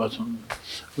har jobbat som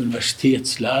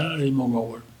universitetslärare i många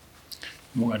år.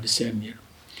 Många decennier.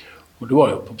 Och då var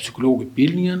jag på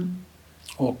psykologutbildningen.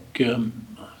 Och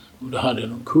då hade jag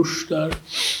någon kurs där.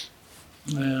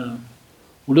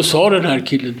 Och då sa den här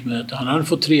killen till mig att han hade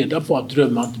fått reda på att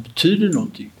drömmar inte betyder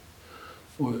någonting.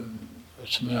 Och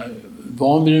eftersom jag är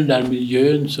van vid den där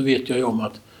miljön så vet jag ju om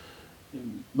att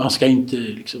man ska inte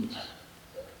liksom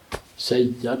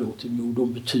säga då till mig,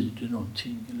 de betyder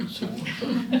någonting eller så.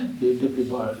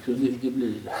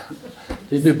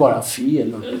 Det blir bara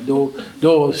fel. Och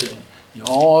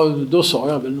då sa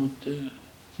jag väl något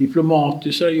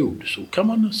diplomatiskt. Så kan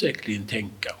man säkerligen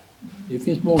tänka. Det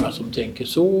finns många som tänker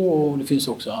så, och det finns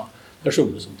också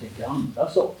personer som tänker andra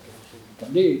saker.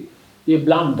 Det är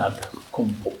blandad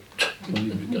kompott, som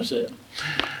vi brukar säga.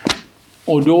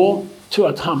 Och då tror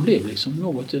jag att han blev liksom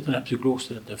något, den här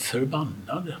psykologstudenten,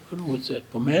 förbannad på något sätt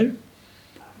på mig.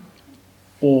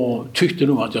 Och tyckte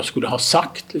nog att jag skulle ha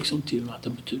sagt liksom till mig att det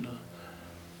betyder.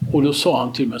 Och då sa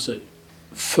han till mig så här: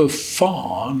 för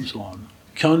fan, sa han,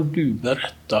 kan du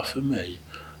berätta för mig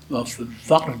varför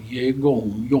varje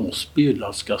gång jag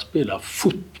ska spela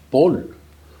fotboll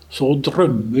så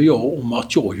drömmer jag om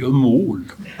att jag gör mål?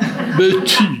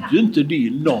 Betyder inte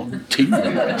det någonting?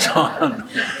 Sa han.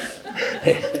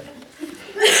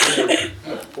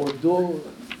 Och då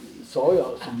sa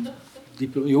jag som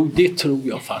diplom, jo, det tror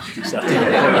jag faktiskt att det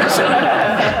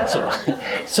är.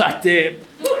 Så att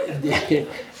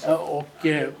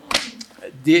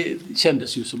det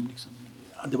kändes ju som liksom,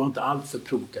 det var inte allt för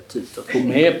provokativt att gå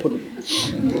med på det.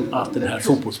 Att den här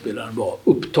fotbollsspelaren var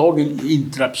upptagen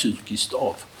intrapsykiskt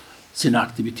av sina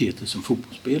aktiviteter som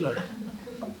fotbollsspelare.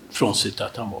 Frånsett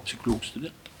att han var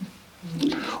psykologstudent.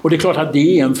 Och det är klart att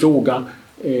det är en fråga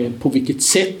på vilket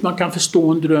sätt man kan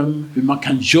förstå en dröm, hur man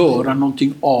kan göra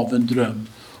någonting av en dröm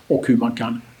och hur man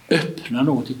kan öppna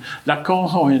någonting. Lacan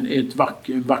har en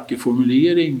vacker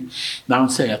formulering när han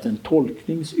säger att en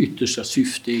tolknings yttersta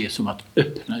syfte är som att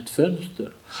öppna ett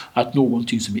fönster. Att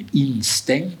någonting som är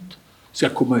instängt ska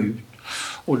komma ut.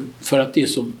 Och för att det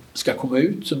som ska komma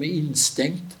ut som är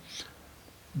instängt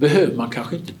behöver man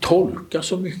kanske inte tolka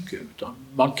så mycket, utan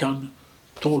man kan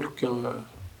tolka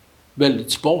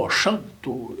väldigt sparsamt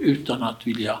och utan att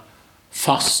vilja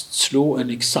fastslå en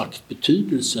exakt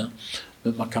betydelse,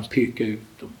 men man kan peka ut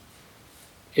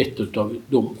ett av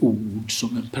de ord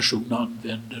som en person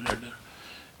använder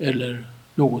eller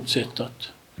något sätt att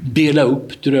dela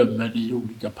upp drömmen i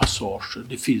olika passager.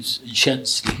 Det finns en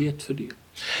känslighet för det.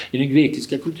 I den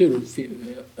grekiska kulturen,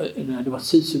 när det var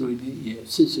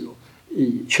Cicero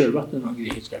i kölvattnet av den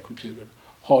grekiska kulturen,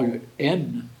 har ju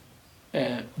en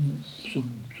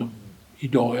som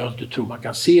idag jag inte tror man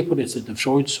kan se på det sättet,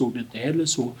 Freud såg det inte heller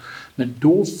så, men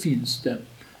då finns det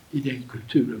i den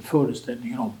kulturen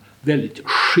föreställningen om väldigt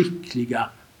skickliga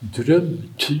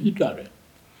drömtydare.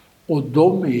 Och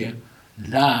de är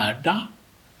lärda,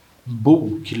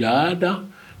 boklärda,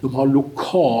 de har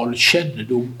lokal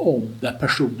kännedom om där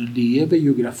personen lever,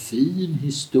 geografin,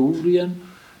 historien,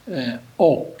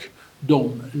 och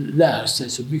de lär sig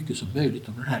så mycket som möjligt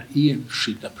om den här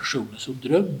enskilda personen som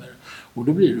drömmer. Och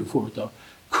då blir det en form av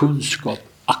kunskap,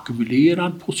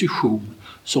 ackumulerad position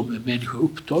som en människa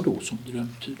upptar då som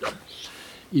drömtydare.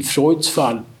 I Freuds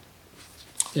fall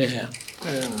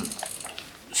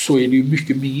så är det ju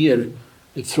mycket mer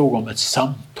en fråga om ett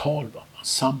samtal. Va? Man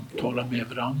samtalar med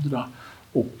varandra,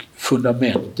 och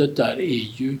fundamentet där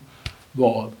är ju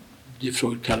vad det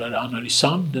Freud kallade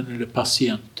analysanden eller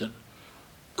patienten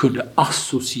kunde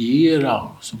associera,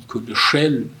 som kunde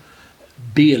själv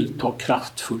delta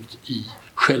kraftfullt i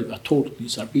själva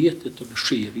tolkningsarbetet, och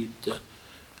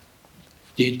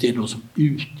det är inte någon som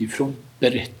utifrån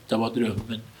berättar vad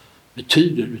drömmen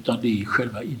betyder, utan det är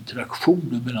själva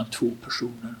interaktionen mellan två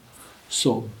personer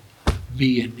som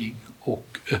mening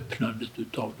och öppnandet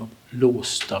av de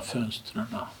låsta fönstren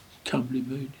kan bli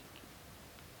möjligt.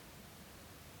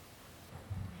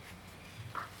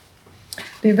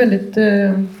 Det är väldigt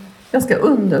ganska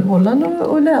underhållande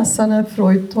att läsa när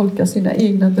Freud tolkar sina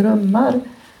egna drömmar.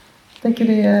 Jag tänker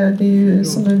det är ju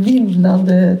som en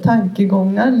vindlande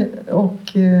tankegångar,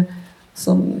 och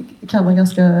som kan vara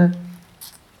ganska...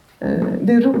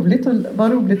 det är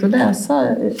roligt att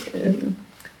läsa.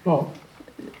 Ja.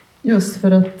 Just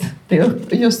för att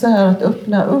just det här att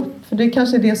öppna upp. För det är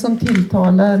kanske det som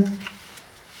tilltalar,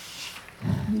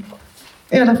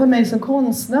 i alla fall mig som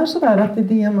konstnär, så där, att det är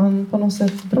det man på något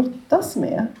sätt brottas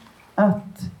med.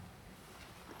 Att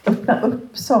öppna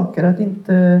upp saker, att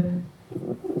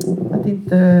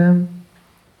inte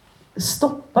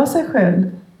stoppa sig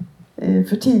själv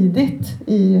för tidigt.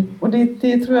 Och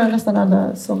det tror jag nästan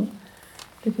alla som...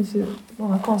 Det finns ju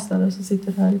många konstnärer som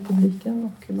sitter här i publiken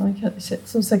och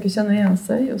som säkert känner igen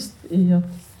sig just i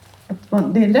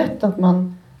att det är lätt att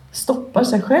man stoppar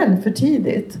sig själv för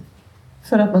tidigt.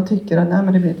 För att man tycker att nej,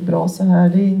 men det blir inte bra så här.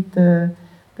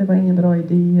 Det var ingen bra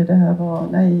idé. Det här var,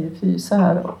 nej, fy så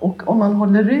här. Och om man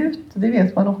håller ut, det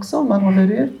vet man också, om man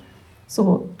håller ut,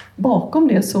 så bakom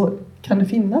det så kan det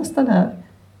finnas den här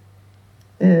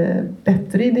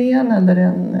bättre idén eller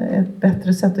ett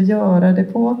bättre sätt att göra det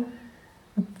på.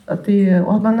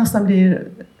 Och att man nästan blir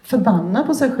förbannad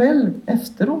på sig själv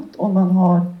efteråt om man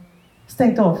har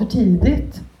stängt av för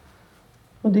tidigt.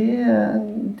 Och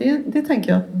det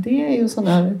tänker jag att det är ju sån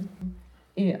här,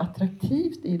 är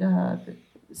attraktivt i det här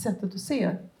sättet att se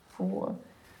på,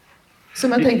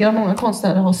 som jag tänker att många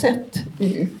konstnärer har sett.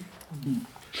 Det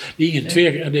är ingen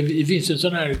tvekan. Det finns en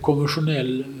sån här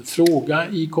konventionell fråga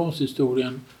i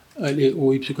konsthistorien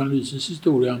och i psykoanalysens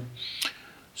historia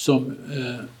som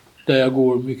där jag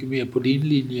går mycket mer på din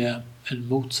linje än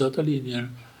motsatta linjer.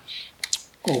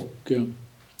 Och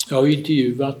jag har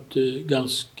intervjuat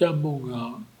ganska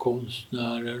många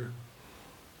konstnärer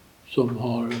som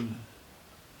har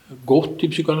gått i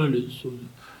psykoanalys.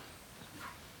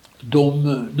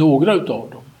 Några utav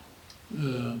dem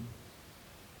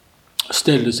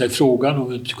ställde sig frågan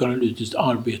om ett psykoanalytiskt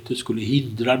arbete skulle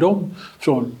hindra dem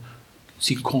från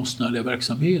sin konstnärliga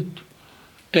verksamhet,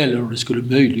 eller om det skulle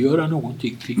möjliggöra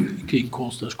någonting kring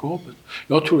konstnärskapet.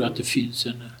 Jag tror att det finns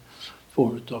en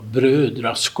form av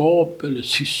brödraskap eller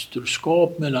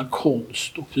systerskap mellan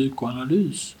konst och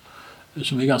psykoanalys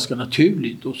som är ganska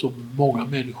naturligt och som många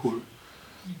människor...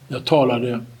 Jag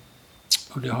talade,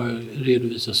 och det har jag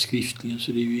redovisat skriftligen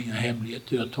så det är ju inga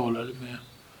hemligheter, jag talade med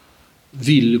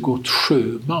Vilgot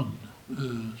Sjöman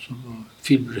som var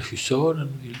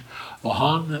filmregissören, och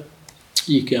han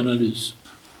gick i analys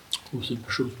hos en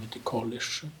person som heter Carl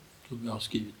Lesche, som jag har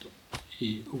skrivit om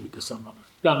i olika sammanhang,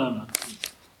 bland annat i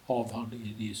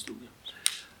avhandling i historia.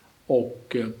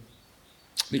 Och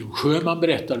Vilgot Sjöman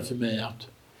berättade för mig att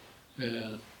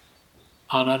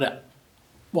han hade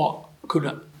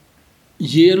kunnat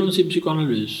genom sin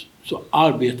psykoanalys så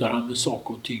arbetar han med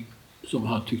saker och ting som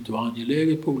han tyckte var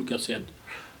angeläget på olika sätt.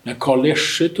 När Carl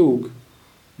Lesche tog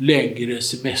längre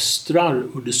semestrar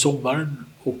under sommaren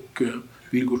och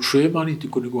Vilgot Sjöman inte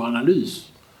kunde gå analys,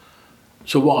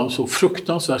 så var han så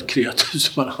fruktansvärt kreativ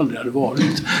som han aldrig hade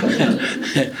varit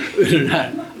under den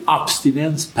här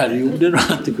abstinensperioden och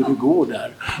han inte kunde gå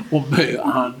där. Och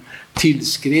han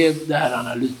tillskrev det här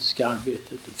analytiska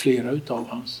arbetet. Flera utav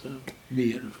hans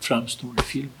mer framstående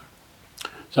filmer.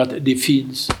 Så att det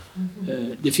finns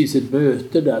ett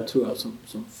möte där, tror jag,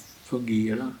 som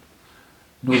fungerar.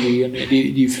 Norén,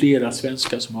 det är flera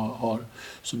svenskar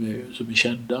som är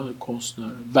kända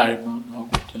konstnärer. Bergman har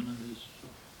gått igenom det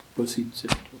på sitt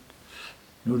sätt. Och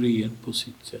Norén på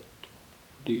sitt sätt.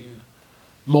 Det är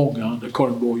många andra,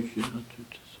 Karin Boye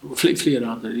naturligtvis. Och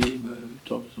flera andra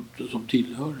som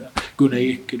tillhör det. Gunnar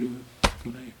Ekelöf.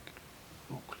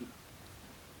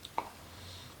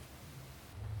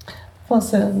 Och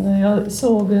sen jag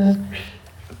såg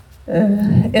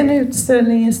en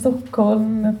utställning i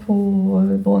Stockholm på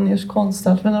Bonniers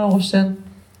konsthall för några år sedan.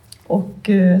 Och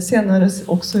senare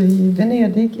också i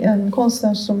Venedig en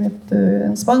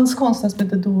spansk konstnär som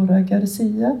heter Dora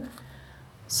Garcia.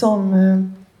 Som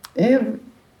är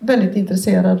väldigt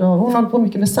intresserad av, hon håller på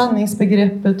mycket med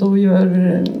sanningsbegreppet och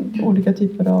gör olika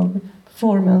typer av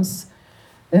performance,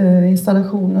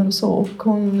 installationer och så. Och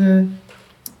hon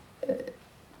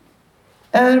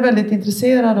är väldigt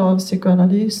intresserad av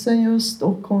psykoanalysen just,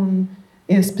 och hon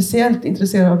är speciellt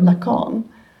intresserad av Lacan.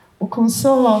 Och hon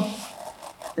sa,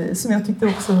 som jag tyckte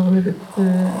också var väldigt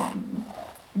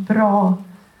bra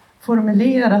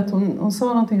formulerat, hon sa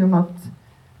någonting om att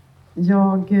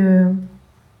jag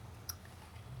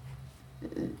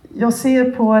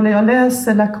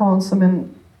läser Lacan som en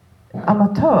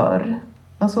amatör.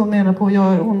 Alltså hon menar på,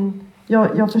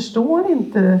 jag förstår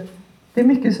inte, det är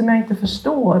mycket som jag inte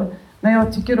förstår, men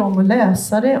jag tycker om att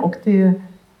läsa det, och det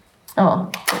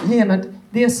ger mig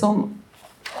det som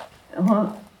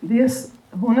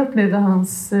hon upplevde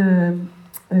hans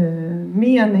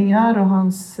meningar och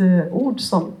hans ord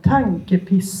som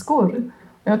tankepiskor.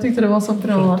 Jag tyckte det var så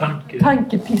bra.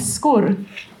 Tankepiskor.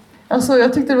 Alltså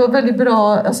jag tyckte det var väldigt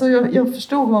bra. Alltså jag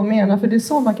förstod vad hon menar, för det är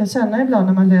så man kan känna ibland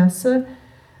när man läser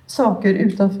saker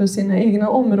utanför sina egna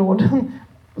områden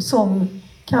som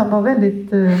kan vara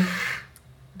väldigt...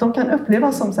 De kan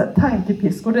upplevas som så här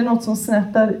tankepiskor. Det är något som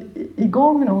snättar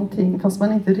igång någonting fast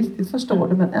man inte riktigt förstår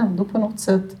det, men ändå på något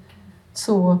sätt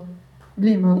så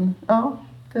blir man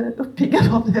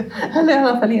uppiggad av det. Eller i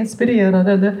alla fall inspirerad.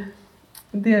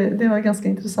 Det var ganska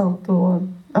intressant, och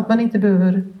att man inte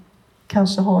behöver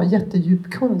kanske ha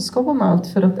jättedjup kunskap om allt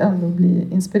för att ändå bli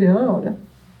inspirerad av det.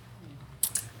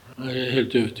 Jag är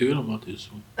helt övertygad om att det är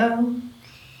så.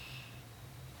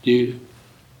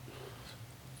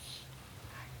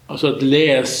 Alltså att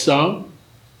läsa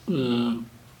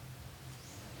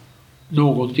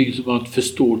någonting som man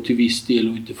förstår till viss del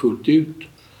och inte fullt ut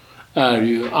är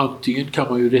ju, antingen kan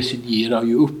man ju resignera och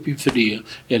ge upp inför det,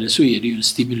 eller så är det ju en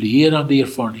stimulerande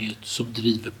erfarenhet som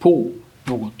driver på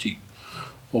någonting.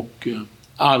 Och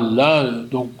alla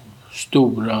de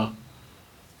stora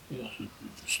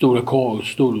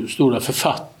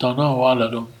författarna och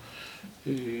alla de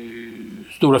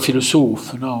stora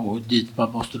filosoferna, och dit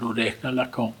man måste då räkna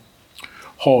Lacan,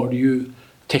 har ju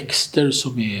texter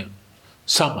som är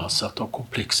sammansatta och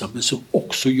komplexa, men som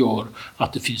också gör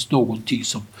att det finns någonting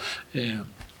som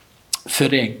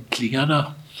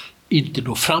förenklingarna inte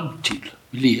når fram till.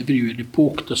 Vi lever ju i en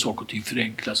epok där saker och ting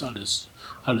förenklas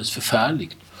alldeles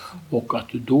förfärligt, och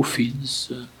att det då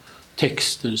finns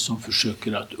texter som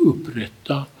försöker att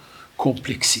upprätta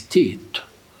komplexitet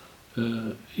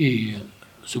är,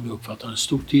 som jag uppfattar, en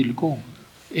stor tillgång,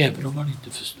 även om man inte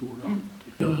förstår allt.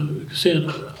 Jag kan säga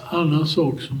en annan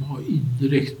sak som har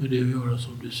indirekt med det att göra,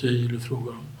 som du säger eller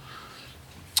frågar om.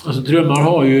 Alltså drömmar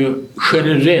har ju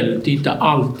generellt, inte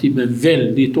alltid men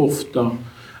väldigt ofta,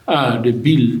 är det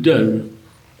bilder.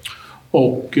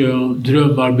 Och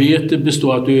drömarbete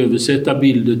består av att översätta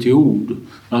bilder till ord.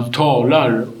 Man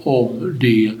talar om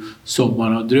det som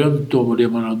man har drömt om, och det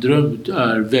man har drömt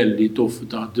är väldigt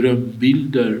ofta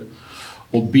drömbilder.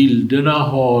 Och bilderna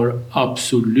har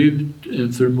absolut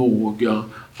en förmåga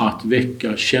att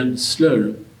väcka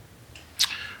känslor.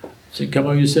 Sen kan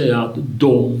man ju säga att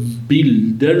de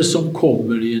bilder som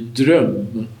kommer i en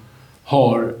dröm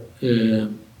har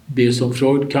det som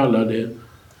Freud kallade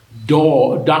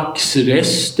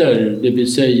dagsrester, det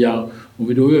vill säga, om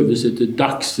vi då översätter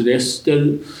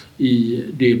dagsrester i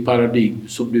det paradigm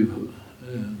som du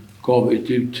gav ett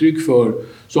uttryck för,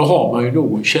 så har man ju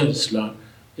någon känsla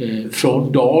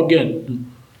från dagen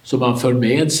som man för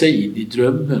med sig in i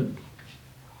drömmen.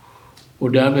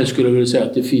 Och därmed skulle jag vilja säga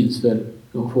att det finns väl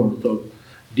någon form av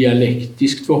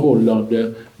dialektiskt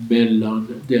förhållande mellan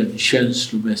den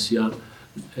känslomässiga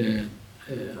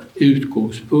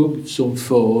utgångspunkt som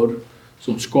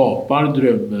skapar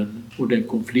drömmen och den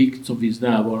konflikt som finns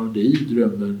närvarande i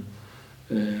drömmen.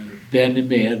 Den är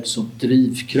med som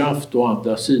drivkraft, och å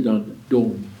andra sidan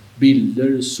de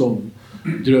bilder som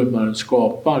drömmaren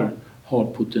skapar har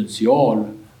potential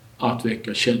att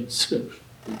väcka känslor.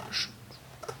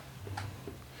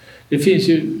 Det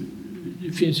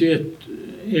finns ju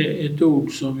ett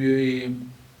ord som ju är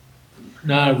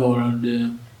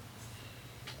närvarande,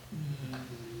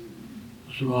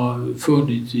 som har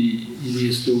funnits i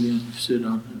historien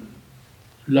sedan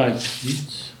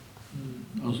Leibniz,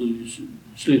 alltså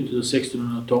slutet av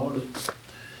 1600-talet.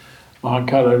 Och han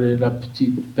kallade det la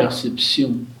petite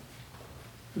perception.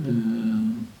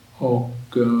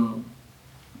 Och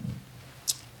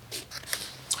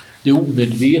det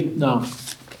omedvetna,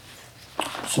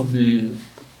 som är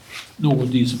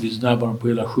någonting som finns närvarande på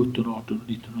hela 1700-, 1800- och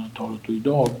 1900-talet och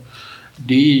idag,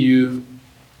 det är ju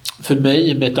för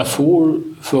mig en metafor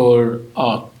för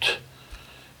att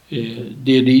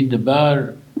det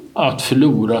innebär att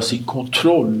förlora sin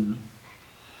kontroll,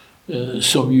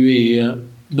 som ju är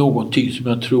någonting som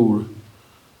jag tror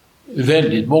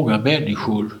väldigt många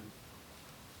människor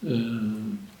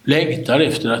längtar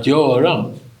efter att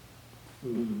göra.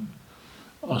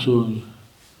 Alltså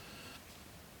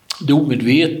det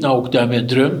omedvetna och därmed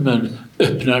drömmen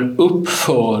öppnar upp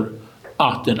för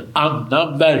att en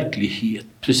annan verklighet,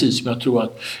 precis som jag tror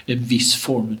att en viss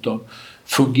form av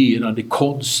fungerande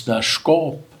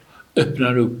konstnärskap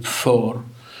öppnar upp för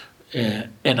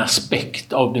en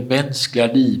aspekt av det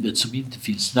mänskliga livet som inte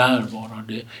finns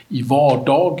närvarande i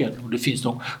vardagen. Och det finns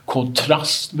någon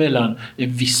kontrast mellan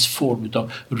en viss form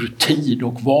av rutin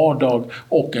och vardag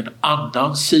och en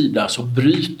annan sida som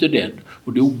bryter den.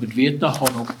 Och det omedvetna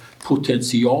har någon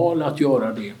potential att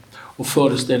göra det. Och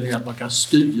föreställningen att man kan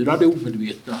styra det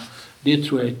omedvetna, det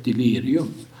tror jag är ett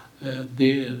delirium.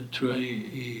 Det tror jag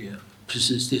är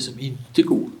precis det som inte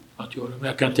går att göra. Men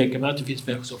jag kan tänka mig att det finns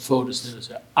människor som föreställer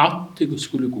sig att det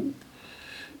skulle gå.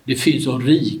 Det finns en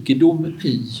rikedom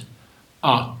i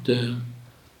att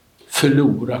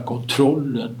förlora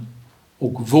kontrollen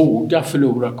och våga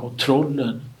förlora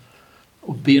kontrollen.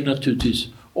 Och det är naturligtvis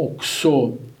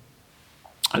också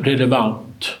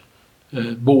relevant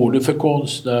både för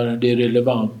konstnären, det är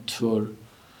relevant för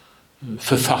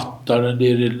författaren,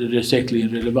 det är säkerligen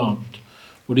relevant,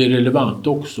 och det är relevant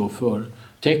också för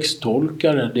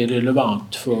texttolkaren, det är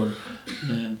relevant för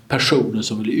personer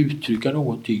som vill uttrycka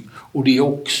någonting, och det är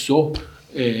också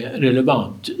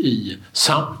relevant i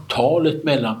samtalet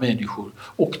mellan människor,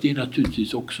 och det är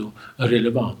naturligtvis också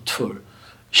relevant för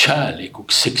kärlek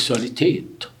och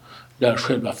sexualitet, där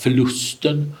själva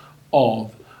förlusten av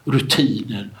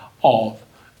rutinen, av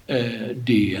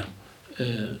det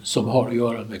som har att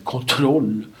göra med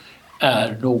kontroll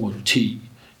är någonting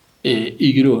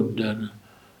i grunden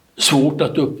svårt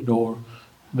att uppnå,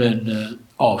 men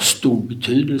av stor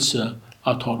betydelse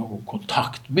att ha någon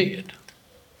kontakt med.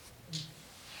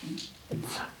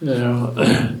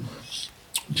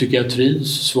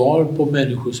 Psykiatrins svar på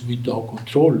människor som inte har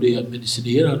kontroll, det är att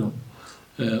medicinera dem.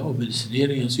 Och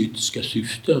medicineringens yttersta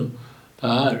syfte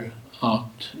är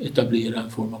att etablera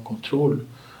en form av kontroll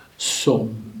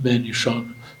som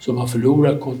människan som har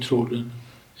förlorat kontrollen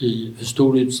i för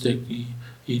stor utsträckning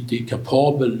inte är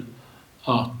kapabel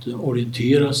att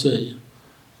orientera sig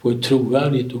på ett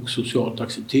trovärdigt och socialt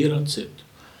accepterat sätt.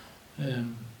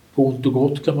 På ont och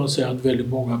gott kan man säga att väldigt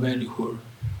många människor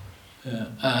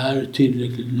är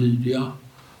tillräckligt lydiga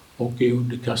och är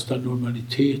underkastade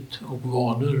normalitet och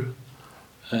vanor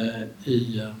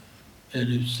i en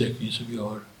utsträckning som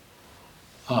gör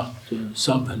att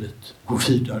samhället går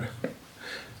vidare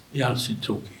i all sin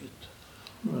tråkighet.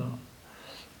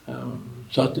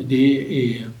 Så att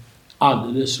det är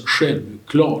alldeles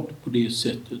självklart på det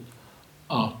sättet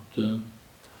att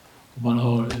man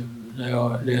har, när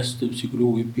jag läste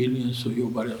psykologutbildningen så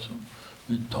jobbade jag som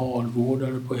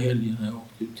mentalvårdare på helgerna. Jag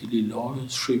åkte ut till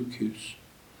Lillhagens sjukhus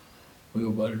och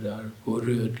jobbade där på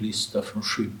röd lista från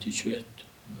 7 till 21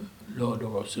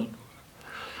 lördagar och söndagar.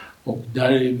 Och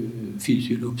där finns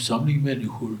ju en uppsamling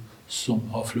människor som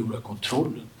har förlorat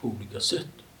kontrollen på olika sätt.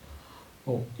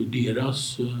 Och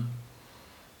deras,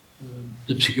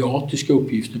 den psykiatriska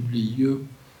uppgiften blir ju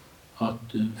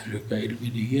att försöka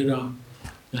eliminera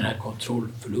den här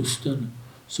kontrollförlusten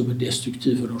som är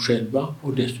destruktiv för dem själva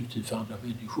och destruktiv för andra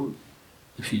människor.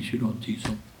 Det finns ju någonting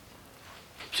som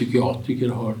psykiatriker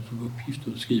har som uppgift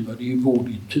att skriva, det är ju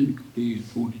vårdintyg.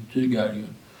 Vårdintyg är ju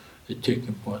ett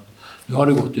tecken på att nu har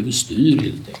det gått över styr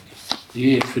helt enkelt.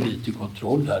 Det är för lite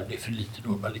kontroll här, det är för lite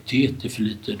normalitet, det är för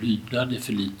lite lydnad, det är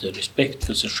för lite respekt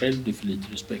för sig själv, det är för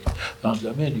lite respekt för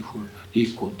andra människor. Det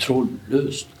är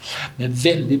kontrolllöst. Men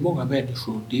väldigt många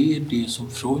människor, det är det som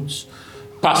Freuds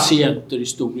patienter i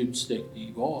stor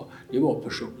utsträckning var. Det var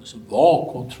personer som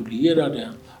var kontrollerade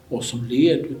och som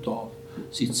led av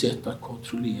sitt sätt att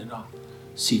kontrollera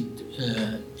sitt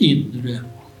inre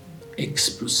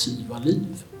explosiva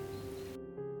liv.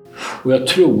 Och jag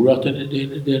tror att den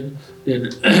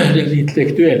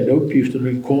intellektuella uppgiften,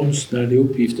 den konstnärliga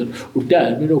uppgiften och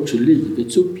därmed också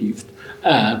livets uppgift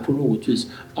är på något vis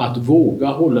att våga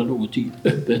hålla någonting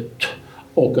öppet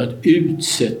och att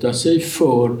utsätta sig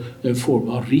för en form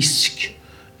av risk.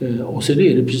 Och sen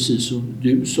är det precis som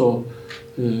du sa,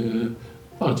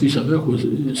 att vissa människor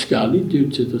ska inte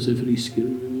utsätta sig för risker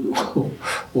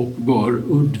och bör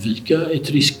undvika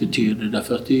ett riskbeteende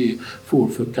därför att det får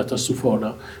för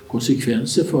katastrofala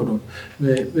konsekvenser för dem.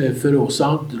 Men för oss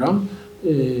andra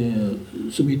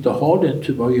som inte har den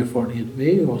typen av erfarenhet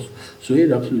med oss så är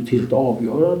det absolut helt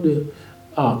avgörande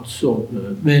att som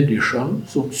människa,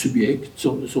 som subjekt,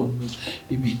 som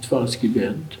i mitt fall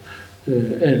skribent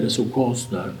eller som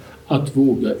konstnär, att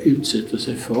våga utsätta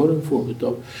sig för en form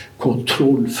av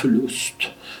kontrollförlust.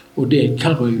 Och det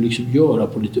kan man ju liksom göra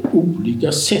på lite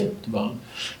olika sätt. Va?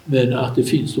 Men att det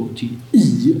finns någonting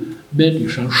i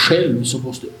människan själv som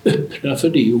måste öppna för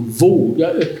det och våga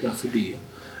öppna för det.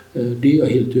 Det är jag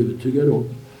helt övertygad om.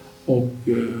 Och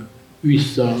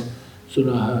vissa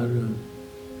sådana här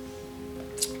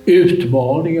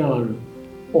utmaningar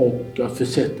och att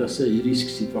försätta sig i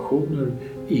risksituationer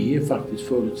är faktiskt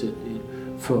förutsättningen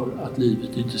för att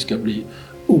livet inte ska bli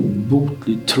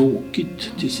obotligt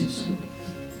tråkigt till sist.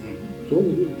 Så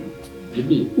det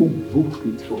blir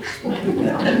obotligt tråkigt.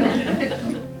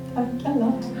 Tack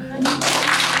alla.